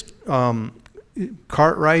Methodist,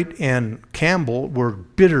 Cartwright and Campbell were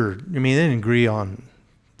bitter. I mean, they didn't agree on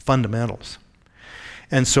fundamentals,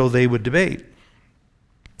 and so they would debate.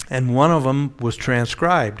 And one of them was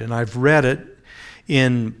transcribed, and I've read it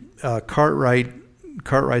in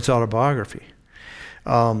Cartwright's autobiography.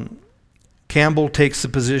 Campbell takes the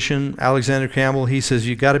position, Alexander Campbell, he says,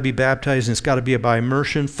 you got to be baptized, and it's got to be by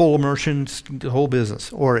immersion, full immersion, the whole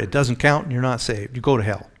business, or it doesn't count and you're not saved. You go to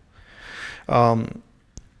hell.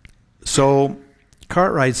 So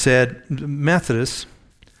Cartwright said Methodists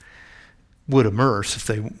would immerse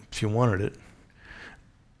if you wanted it,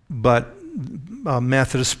 but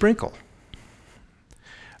Methodist sprinkle,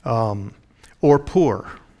 or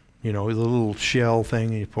pour, the little shell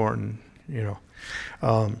thing you pour in,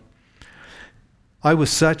 I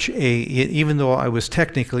was such even though I was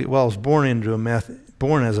technically, I was born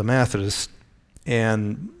as a Methodist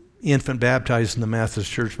and infant baptized in the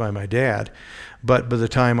Methodist church by my dad, but by the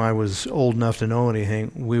time I was old enough to know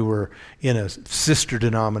anything, we were in a sister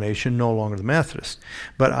denomination, no longer the Methodist.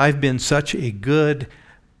 But I've been such a good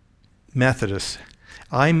Methodist,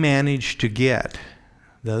 I managed to get,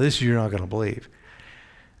 now this you're not going to believe,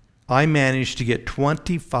 I managed to get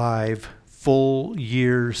 25 full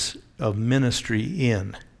years of ministry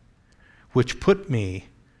in, which put me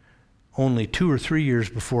only 2 or 3 years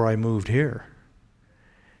before I moved here,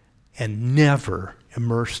 and never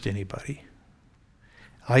immersed anybody.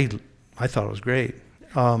 I thought it was great.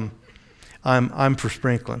 I'm for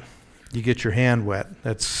sprinkling. You get your hand wet.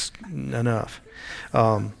 That's enough.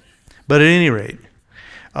 But at any rate,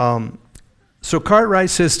 so Cartwright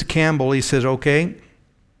says to Campbell, he says, okay,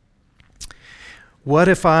 what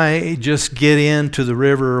if I just get into the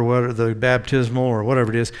river or whatever, the baptismal or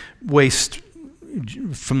whatever it is,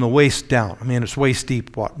 from the waist down? I mean, it's waist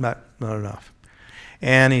deep, not enough.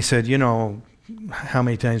 And he said, how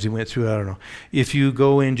many times he went through it, I don't know. If you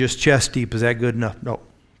go in just chest deep, is that good enough? No,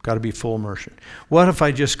 got to be full immersion. What if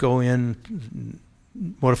I just go in,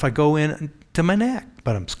 to my neck?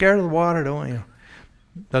 But I'm scared of the water,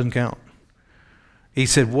 doesn't count. He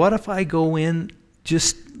said, what if I go in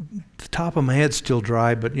just the top of my head's still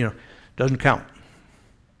dry, but doesn't count.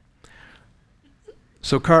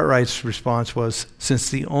 So Cartwright's response was, since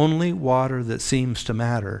the only water that seems to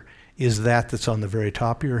matter is that's on the very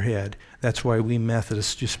top of your head, that's why we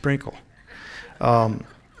Methodists just sprinkle. Well,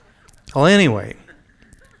 anyway,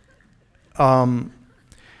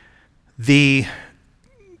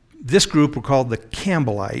 this group were called the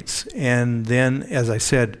Campbellites, and then, as I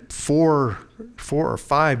said, four or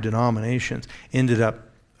five denominations ended up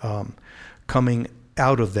coming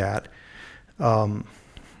out of that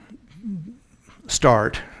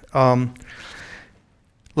start.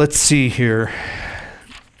 Let's see here.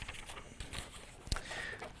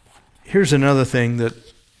 Here's another thing that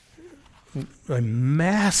a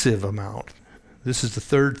massive amount, this is the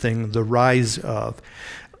third thing, the rise of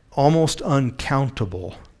almost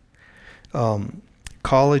uncountable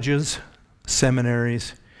colleges,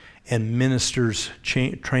 seminaries, and ministers'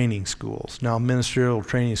 training schools. Now, ministerial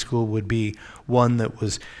training school would be one that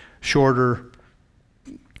was shorter.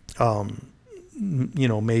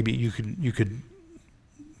 Maybe you could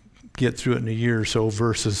get through it in a year or so.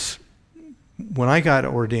 Versus when I got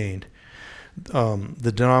ordained,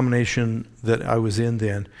 the denomination that I was in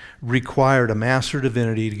then required a Master of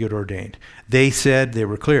Divinity to get ordained. They said, they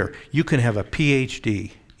were clear, you can have a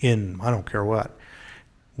PhD in I don't care what.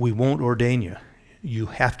 We won't ordain you. You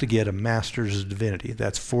have to get a Master's of Divinity.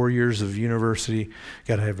 That's 4 years of university,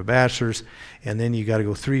 got to have a bachelor's, and then you got to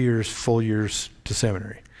go 3 years, full years to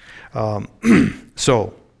seminary.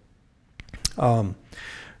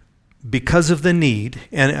 Because of the need,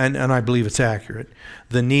 and I believe it's accurate,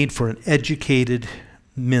 the need for an educated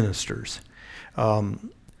ministers.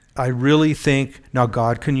 I really think, now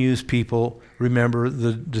God can use people. Remember,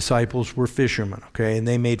 the disciples were fishermen, okay? And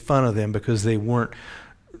they made fun of them because they weren't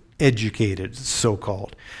educated,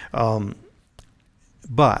 so-called.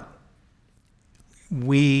 But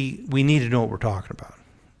we need to know what we're talking about.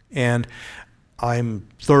 And I'm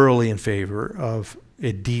thoroughly in favor of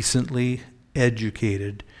a decently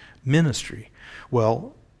educated ministry.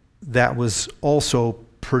 Well, that was also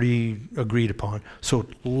pretty agreed upon. So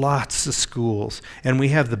lots of schools. And we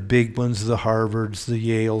have the big ones, the Harvards, the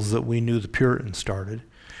Yales that we knew the Puritans started,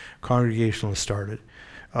 Congregationalists started.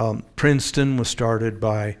 Princeton was started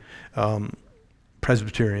by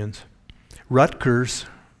Presbyterians. Rutgers,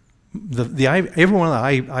 every one of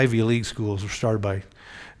the Ivy League schools were started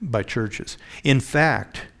by churches. In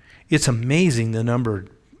fact, it's amazing the number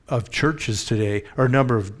of churches today, or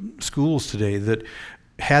number of schools today that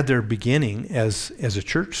had their beginning as a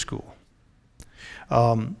church school.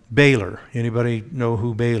 Baylor, anybody know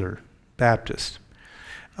who Baylor? Baptist.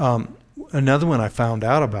 Another one I found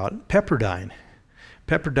out about, Pepperdine.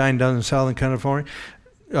 Pepperdine down in Southern California,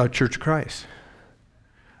 Church of Christ.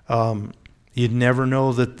 You'd never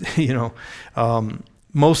know that,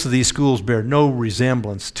 most of these schools bear no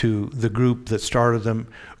resemblance to the group that started them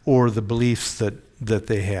or the beliefs that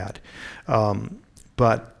they had.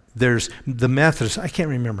 But there's the Methodists. I can't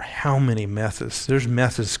remember how many Methodists. There's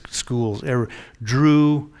Methodist schools.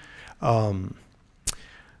 Drew,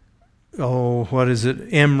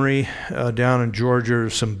 Emory down in Georgia,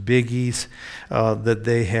 some biggies that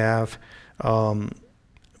they have.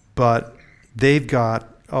 But they've got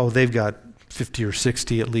 50 or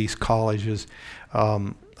 60 at least colleges.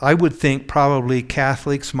 I would think probably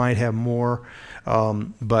Catholics might have more,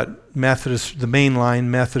 but Methodists, the mainline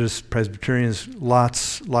Methodist, Presbyterians,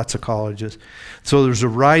 lots of colleges. So there's a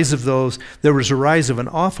rise of those. There was a rise of an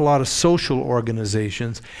awful lot of social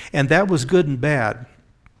organizations, and that was good and bad.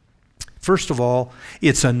 First of all,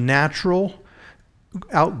 it's a natural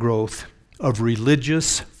outgrowth of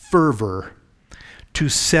religious fervor to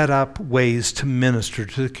set up ways to minister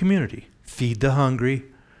to the community, feed the hungry,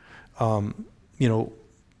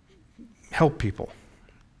 help people.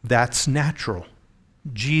 That's natural.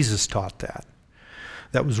 Jesus taught that.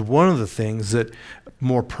 That was one of the things that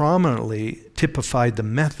more prominently typified the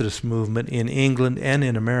Methodist movement in England and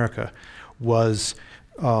in America was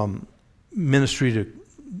ministry to,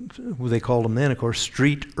 what they called them then, of course,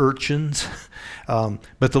 street urchins.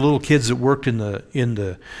 But the little kids that worked in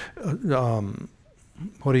the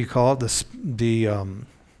what do you call it? They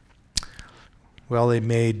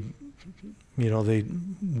made, they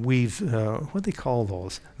weave, what do they call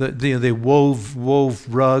those? They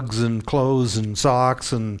wove rugs and clothes and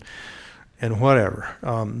socks and whatever.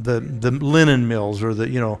 The linen mills or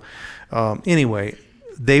anyway,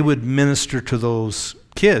 they would minister to those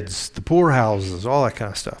kids, the poorhouses, all that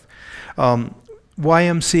kind of stuff.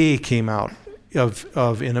 YMCA came out in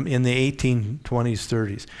the 1820s,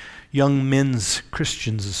 30s. Young Men's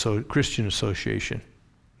Christian Association.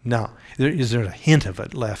 Now, is there a hint of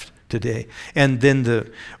it left today. And then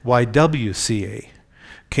the YWCA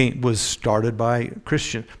was started by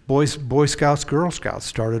Christians. Boy Scouts, Girl Scouts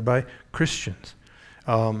started by Christians.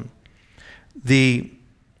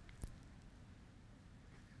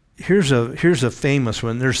 Here's a famous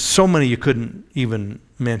one. There's so many you couldn't even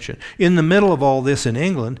mention. In the middle of all this in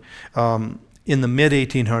England, in the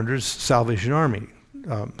mid-1800s, Salvation Army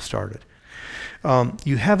started.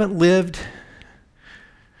 You haven't lived.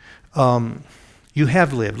 You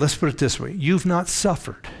have lived. Let's put it this way. You've not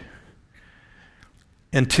suffered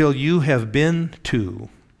until you have been to,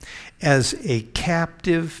 as a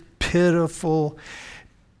captive, pitiful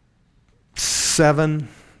 7,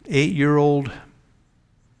 8-year-old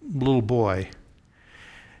little boy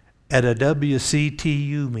at a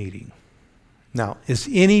WCTU meeting. Now, does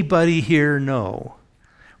anybody here know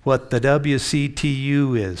what the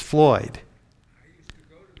WCTU is? Floyd.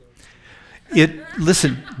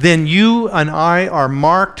 Listen, then you and I are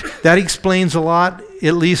marked. That explains a lot,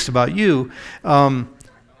 at least about you.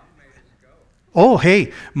 Oh,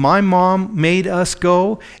 hey, my mom made us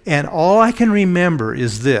go, and all I can remember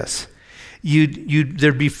is this.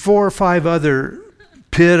 There'd be 4 or 5 other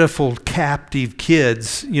pitiful captive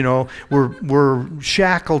kids, were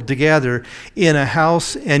shackled together in a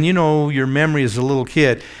house, and your memory as a little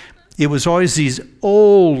kid. It was always these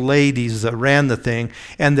old ladies that ran the thing,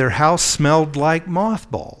 and their house smelled like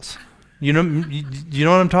mothballs. You know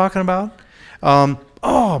what I'm talking about?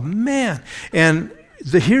 Oh, man. And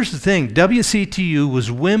here's the thing. WCTU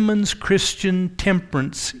was Women's Christian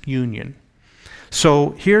Temperance Union.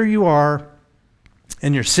 So here you are,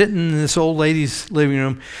 and you're sitting in this old lady's living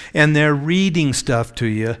room, and they're reading stuff to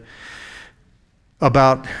you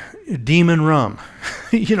about demon rum.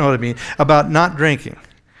 You know what I mean? About not drinking.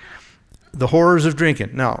 The horrors of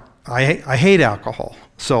drinking. Now, I hate alcohol,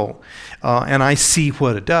 so and I see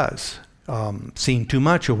what it does. Seen too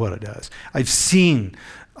much of what it does. I've seen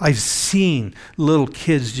little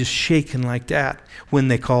kids just shaking like that when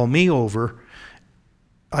they call me over.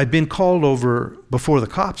 I've been called over before the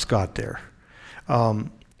cops got there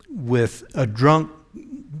with a drunk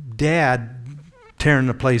dad tearing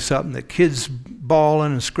the place up and the kids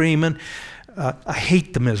bawling and screaming. I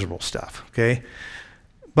hate the miserable stuff, okay?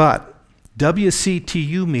 But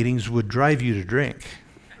WCTU meetings would drive you to drink.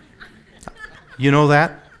 You know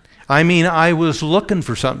that? I mean, I was looking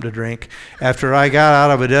for something to drink after I got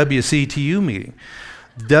out of a WCTU meeting.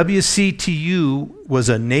 WCTU was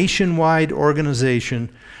a nationwide organization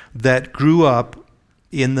that grew up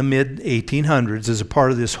in the mid-1800s as a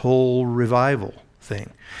part of this whole revival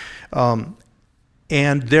thing. And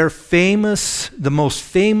the most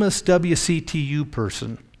famous WCTU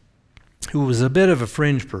person, who was a bit of a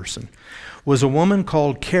fringe person, was a woman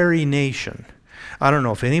called Carrie Nation. I don't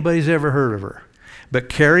know if anybody's ever heard of her. But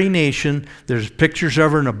Carrie Nation, there's pictures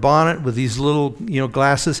of her in a bonnet with these little,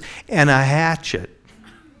 glasses and a hatchet.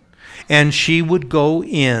 And she would go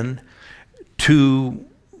in to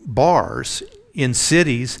bars in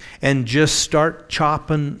cities and just start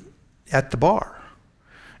chopping at the bar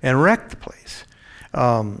and wreck the place.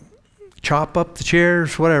 Chop up the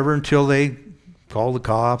chairs, whatever, until they call the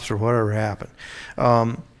cops or whatever happened.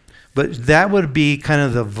 But that would be kind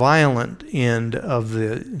of the violent end of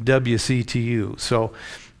the WCTU. So,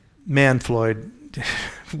 man, Floyd,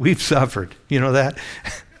 we've suffered. You know that?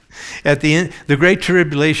 At the end, the Great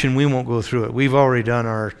Tribulation, we won't go through it. We've already done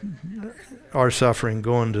our suffering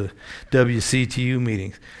going to WCTU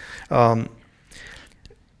meetings. An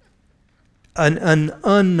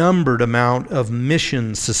unnumbered amount of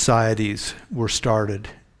mission societies were started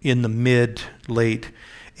in the mid-late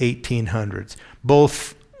 1800s,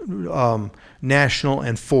 both national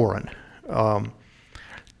and foreign.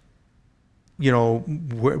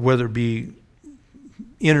 Whether it be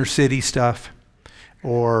inner city stuff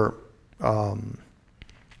or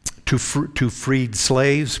to freed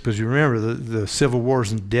slaves, because you remember the Civil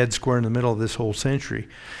War's in dead square in the middle of this whole century.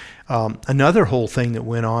 Another whole thing that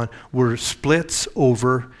went on were splits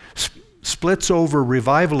over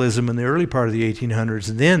revivalism in the early part of the 1800s,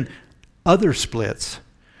 and then other splits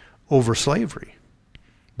over slavery.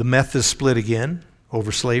 The Methodists split again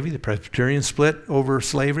over slavery. The Presbyterians split over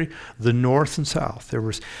slavery. The North and South. There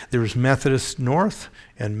was Methodist North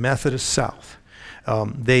and Methodist South.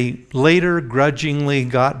 They later grudgingly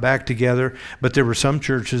got back together, but there were some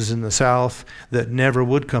churches in the South that never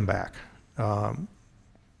would come back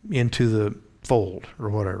into the fold or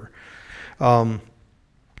whatever. A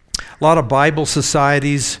lot of Bible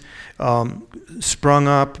societies sprung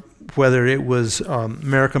up whether it was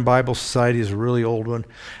American Bible Society is a really old one.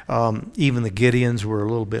 Even the Gideons were a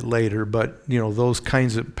little bit later, but those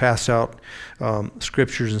kinds of pass out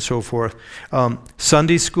scriptures and so forth.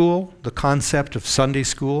 Sunday school, the concept of Sunday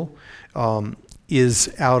school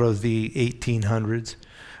is out of the 1800s.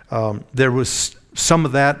 There was some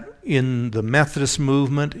of that in the Methodist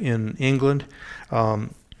movement in England,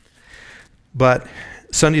 but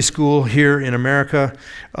Sunday school here in America,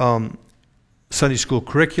 Sunday school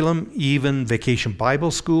curriculum, even Vacation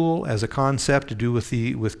Bible School as a concept to do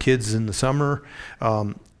with kids in the summer,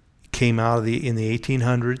 came out in the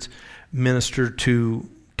 1800s, ministered to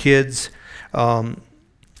kids.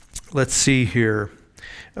 Let's see here.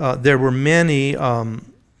 There were many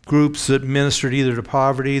groups that ministered either to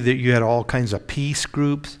poverty, that you had all kinds of peace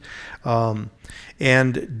groups, and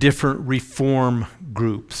different reform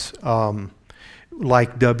groups,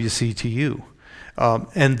 like WCTU.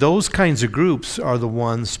 And those kinds of groups are the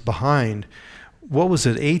ones behind, what was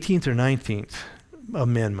it, 18th or 19th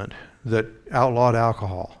Amendment that outlawed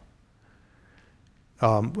alcohol.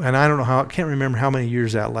 And I can't remember how many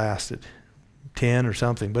years that lasted, 10 or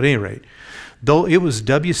something, but at any rate, though it was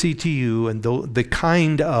WCTU and the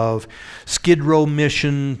kind of Skid Row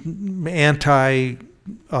mission, anti,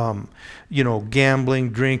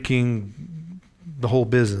 gambling, drinking, the whole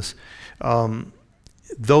business.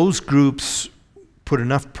 Those groups put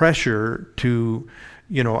enough pressure to,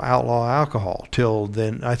 outlaw alcohol till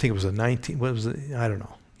then. I think it was I don't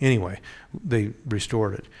know. Anyway, they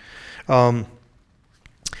restored it.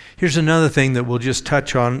 Here's another thing that we'll just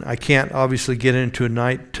touch on. I can't obviously get into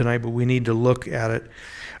it tonight, but we need to look at it.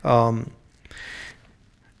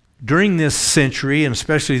 During this century, and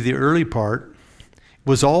especially the early part,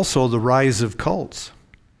 was also the rise of cults,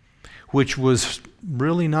 which was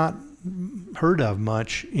really not heard of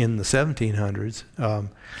much in the 1700s.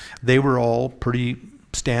 They were all pretty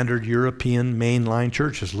standard European mainline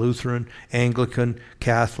churches, Lutheran, Anglican,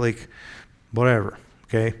 Catholic, whatever,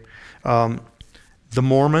 okay? The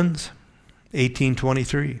Mormons,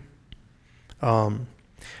 1823.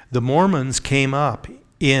 The Mormons came up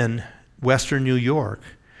in Western New York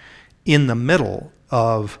in the middle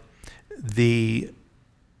of the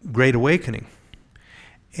Great Awakening.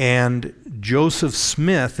 And Joseph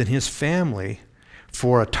Smith and his family,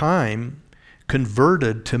 for a time,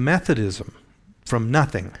 converted to Methodism from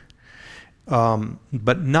nothing,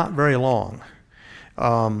 but not very long.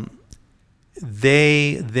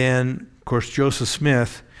 They then, of course, Joseph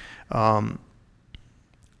Smith,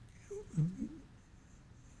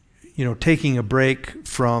 taking a break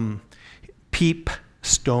from peep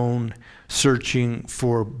stone searching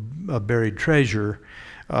for a buried treasure,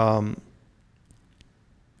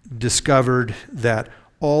 discovered that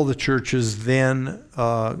all the churches then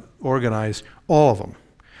organized, all of them,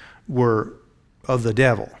 were of the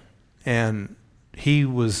devil. And he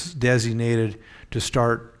was designated to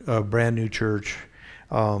start a brand new church.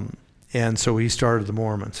 And so he started the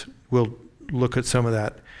Mormons. We'll look at some of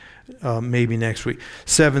that maybe next week.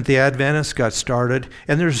 Seventh-day Adventists got started.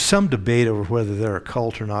 And there's some debate over whether they're a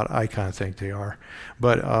cult or not. I kind of think they are.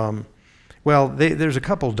 But there's a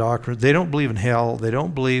couple of doctrines. They don't believe in hell. They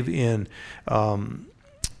don't believe in,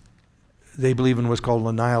 they believe in what's called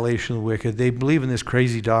annihilation of the wicked. They believe in this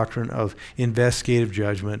crazy doctrine of investigative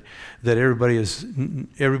judgment, that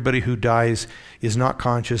everybody who dies is not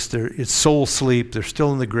conscious. It's soul sleep. They're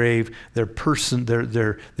still in the grave. Their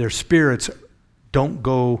spirits don't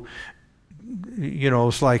go,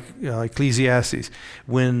 it's like Ecclesiastes.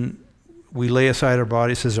 When we lay aside our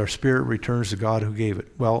body, it says our spirit returns to God who gave it.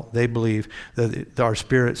 Well, they believe that our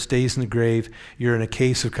spirit stays in the grave. You're in a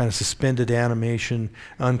case of kind of suspended animation,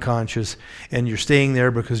 unconscious, and you're staying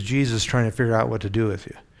there because Jesus is trying to figure out what to do with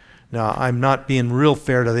you. Now, I'm not being real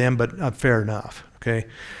fair to them, but fair enough, okay?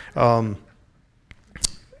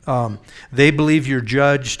 They believe you're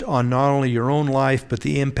judged on not only your own life, but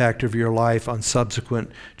the impact of your life on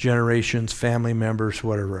subsequent generations, family members,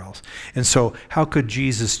 whatever else. And so how could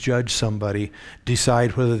Jesus judge somebody,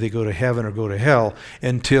 decide whether they go to heaven or go to hell,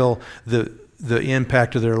 until the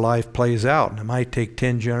impact of their life plays out? And it might take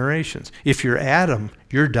 10 generations. If you're Adam,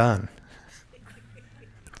 you're done.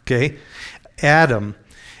 Okay? Adam,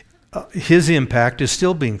 his impact is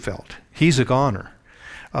still being felt. He's a goner.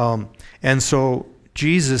 And so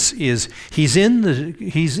Jesus he's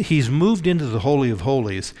moved into the Holy of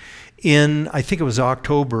Holies in, I think it was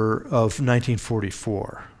October of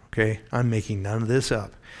 1944. Okay, I'm making none of this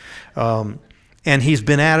up. And he's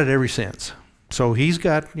been at it ever since. So he's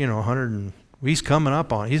got, he's coming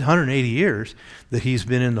up on, he's 180 years that he's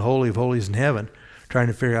been in the Holy of Holies in heaven, trying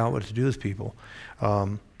to figure out what to do with people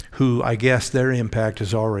who I guess their impact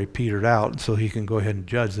has already petered out, so he can go ahead and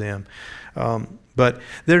judge them. But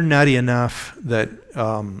they're nutty enough that,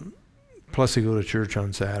 plus they go to church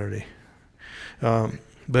on Saturday.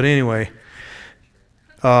 But anyway,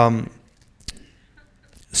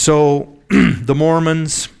 so the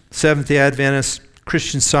Mormons, Seventh-day Adventists,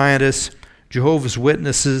 Christian Scientists, Jehovah's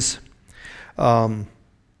Witnesses, all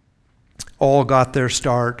got their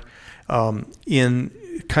start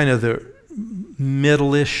in kind of the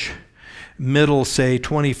middle, say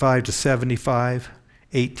 25 to 75,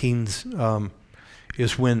 18s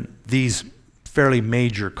is when these fairly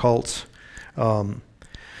major cults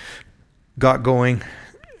got going.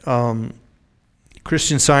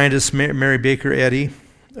 Christian Scientists, Mary Baker Eddy,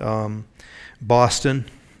 Boston.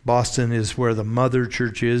 Boston is where the mother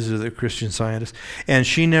church is of the Christian Scientists, and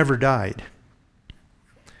she never died.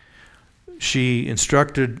 She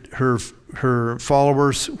instructed her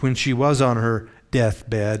followers when she was on her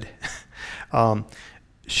deathbed.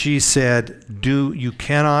 She said, you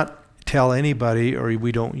cannot tell anybody, or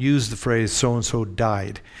we don't use the phrase so-and-so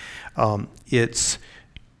died. It's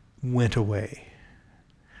went away.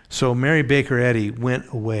 So Mary Baker Eddy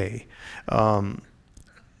went away.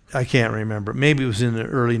 I can't remember. Maybe it was in the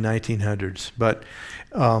early 1900s, but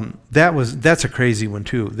that's a crazy one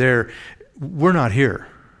too. We're not here.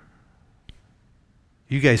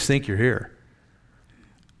 You guys think you're here,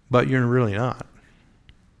 but you're really not.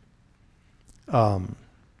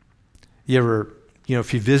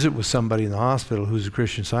 If you visit with somebody in the hospital who's a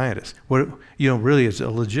Christian Scientist, really it's a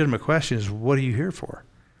legitimate question is, what are you here for?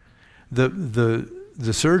 The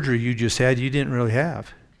surgery you just had, you didn't really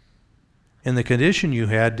have. And the condition you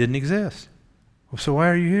had didn't exist. So why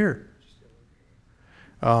are you here?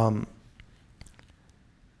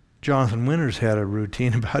 Jonathan Winters had a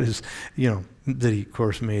routine about his, that he of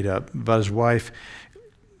course made up, about his wife.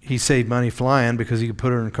 He saved money flying because he could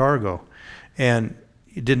put her in cargo. And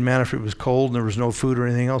it didn't matter if it was cold and there was no food or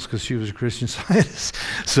anything else because she was a Christian Scientist.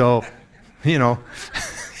 So,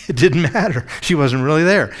 it didn't matter. She wasn't really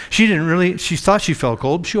there. She thought she felt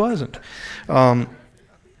cold, but she wasn't.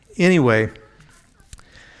 Anyway,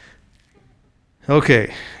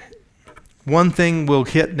 okay. One thing we'll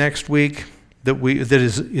hit next week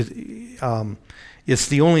it's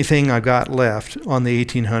the only thing I've got left on the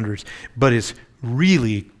 1800s, but it's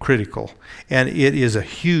really critical, and it is a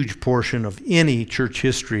huge portion of any church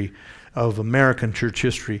history, of American church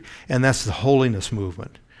history, and that's the holiness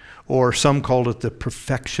movement, or some called it the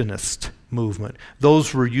perfectionist movement.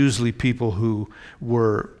 Those were usually people who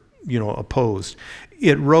were opposed.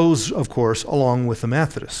 It rose, of course, along with the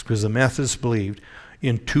Methodists, because the Methodists believed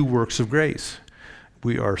in two works of grace.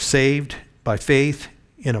 We are saved by faith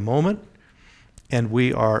in a moment, and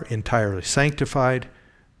we are entirely sanctified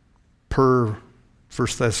per 1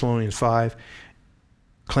 Thessalonians 5,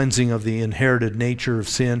 cleansing of the inherited nature of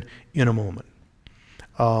sin in a moment.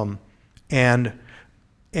 And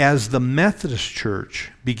as the Methodist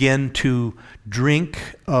Church began to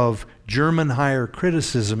drink of German higher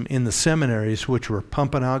criticism in the seminaries, which were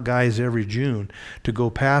pumping out guys every June to go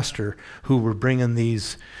pastor, who were bringing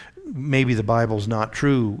these maybe the Bible's not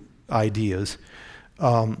true ideas,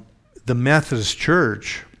 the Methodist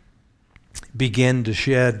Church began to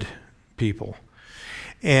shed people.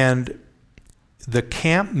 And the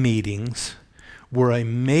camp meetings were a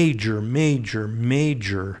major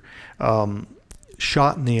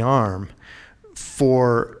shot in the arm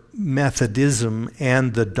for Methodism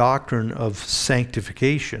and the doctrine of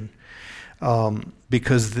sanctification,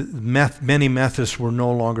 because many Methodists were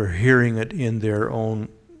no longer hearing it in their own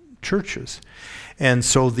churches. And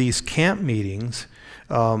so these camp meetings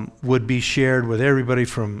would be shared with everybody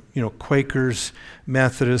from Quakers,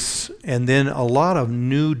 Methodists, and then a lot of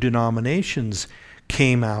new denominations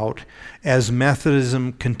came out as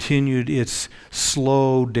Methodism continued its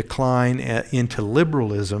slow decline into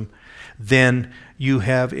liberalism. Then you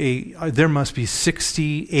have there must be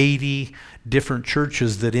 60, 80 different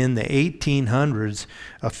churches that in the 1800s,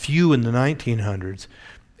 a few in the 1900s,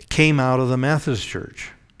 came out of the Methodist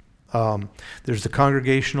Church. There's the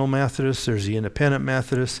Congregational Methodists, there's the Independent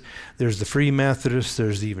Methodists, there's the Free Methodists,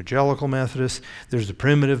 there's the Evangelical Methodists, there's the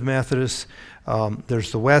Primitive Methodists,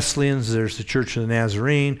 there's the Wesleyans, there's the Church of the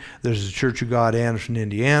Nazarene, there's the Church of God, Anderson,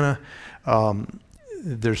 Indiana,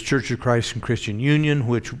 there's Church of Christ and Christian Union,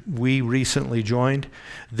 which we recently joined.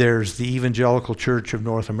 There's the Evangelical Church of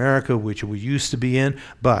North America, which we used to be in.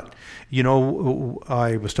 But,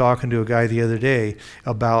 I was talking to a guy the other day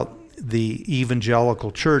about the Evangelical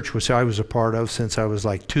Church, which I was a part of since I was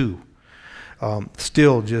like 2.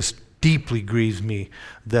 Still just deeply grieves me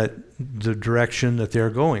that the direction that they're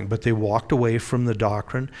going. But they walked away from the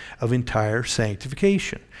doctrine of entire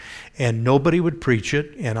sanctification. And nobody would preach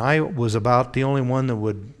it, and I was about the only one that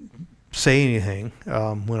would say anything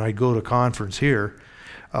when I go to conference here.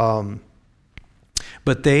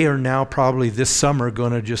 But they are now probably this summer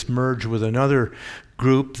going to just merge with another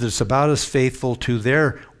group that's about as faithful to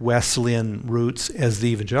their Wesleyan roots as the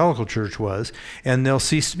evangelical church was, and they'll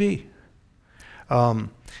cease to be.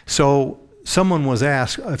 So someone was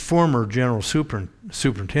asked, a former general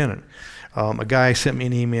superintendent, a guy sent me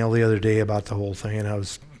an email the other day about the whole thing, and I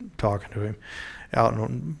was talking to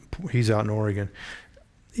him. He's out in Oregon.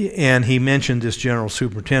 And he mentioned this general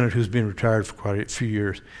superintendent who's been retired for quite a few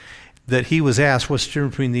years, that he was asked, what's the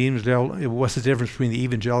difference between the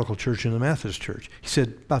evangelical church and the Methodist church? He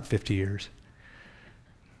said, about 50 years.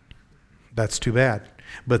 That's too bad.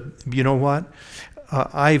 But you know what?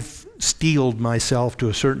 I've steeled myself to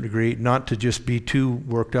a certain degree not to just be too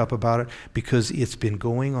worked up about it, because it's been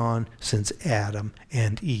going on since Adam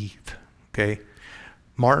and Eve. Okay?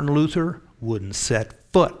 Martin Luther wouldn't set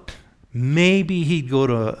foot. Maybe he'd go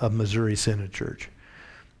to a Missouri Synod church.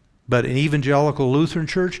 But an evangelical Lutheran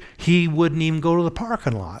church, he wouldn't even go to the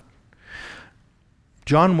parking lot.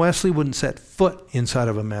 John Wesley wouldn't set foot inside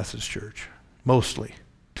of a Methodist church, mostly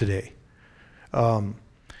today.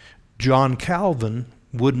 John Calvin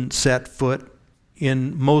wouldn't set foot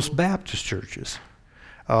in most Baptist churches.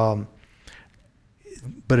 But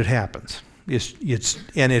it happens.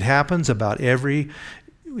 And it happens about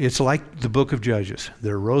it's like the book of Judges.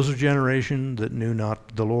 There arose a generation that knew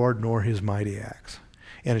not the Lord nor his mighty acts.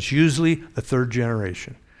 And it's usually the third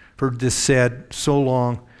generation. I've heard this said so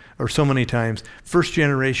long, or so many times. First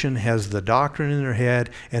generation has the doctrine in their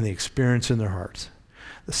head and the experience in their hearts.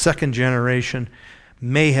 The second generation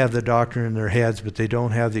may have the doctrine in their heads, but they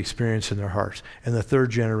don't have the experience in their hearts. And the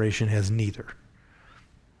third generation has neither.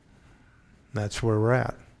 That's where we're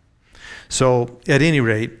at. So, at any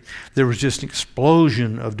rate, there was just an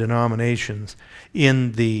explosion of denominations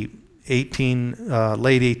in the late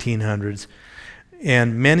 1800s.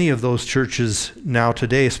 And many of those churches now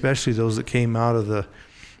today, especially those that came out of the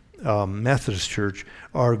Methodist Church,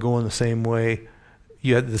 are going the same way.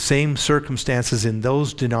 You had the same circumstances in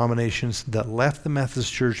those denominations that left the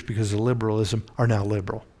Methodist Church because of liberalism are now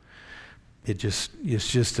liberal. It's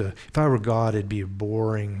just if I were God, it'd be a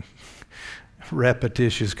boring,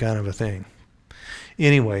 repetitious kind of a thing.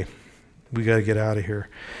 Anyway, we got to get out of here.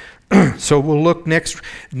 So we'll look next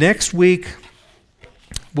week.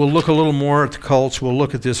 We'll look a little more at the cults. We'll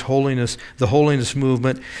look at this holiness, the holiness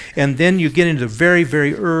movement. And then you get into very,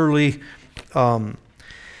 very early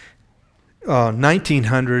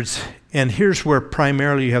 1900s. And here's where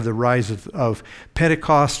primarily you have the rise of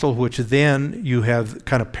Pentecostal, which then you have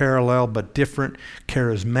kind of parallel but different,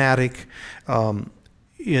 charismatic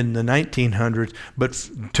in the 1900s. But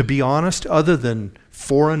to be honest, other than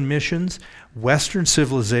foreign missions, Western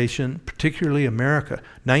civilization, particularly America,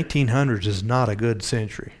 1900s is not a good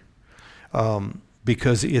century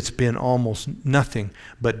because it's been almost nothing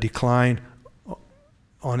but decline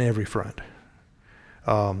on every front.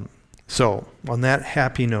 So on that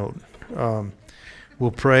happy note,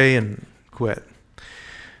 we'll pray and quit.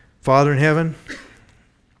 Father in heaven,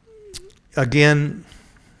 again,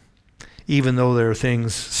 even though there are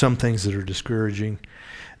some things that are discouraging,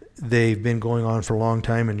 they've been going on for a long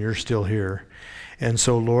time, and you're still here. And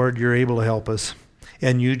so, Lord, you're able to help us.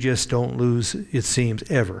 And you just don't lose, it seems,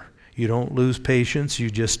 ever. You don't lose patience.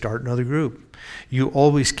 You just start another group. You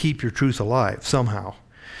always keep your truth alive somehow.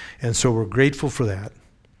 And so we're grateful for that.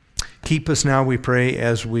 Keep us now, we pray,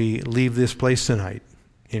 as we leave this place tonight.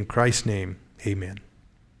 In Christ's name, amen.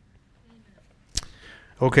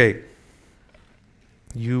 Okay.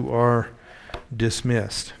 You are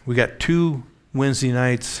dismissed. We got 2 Wednesday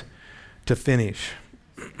nights to finish.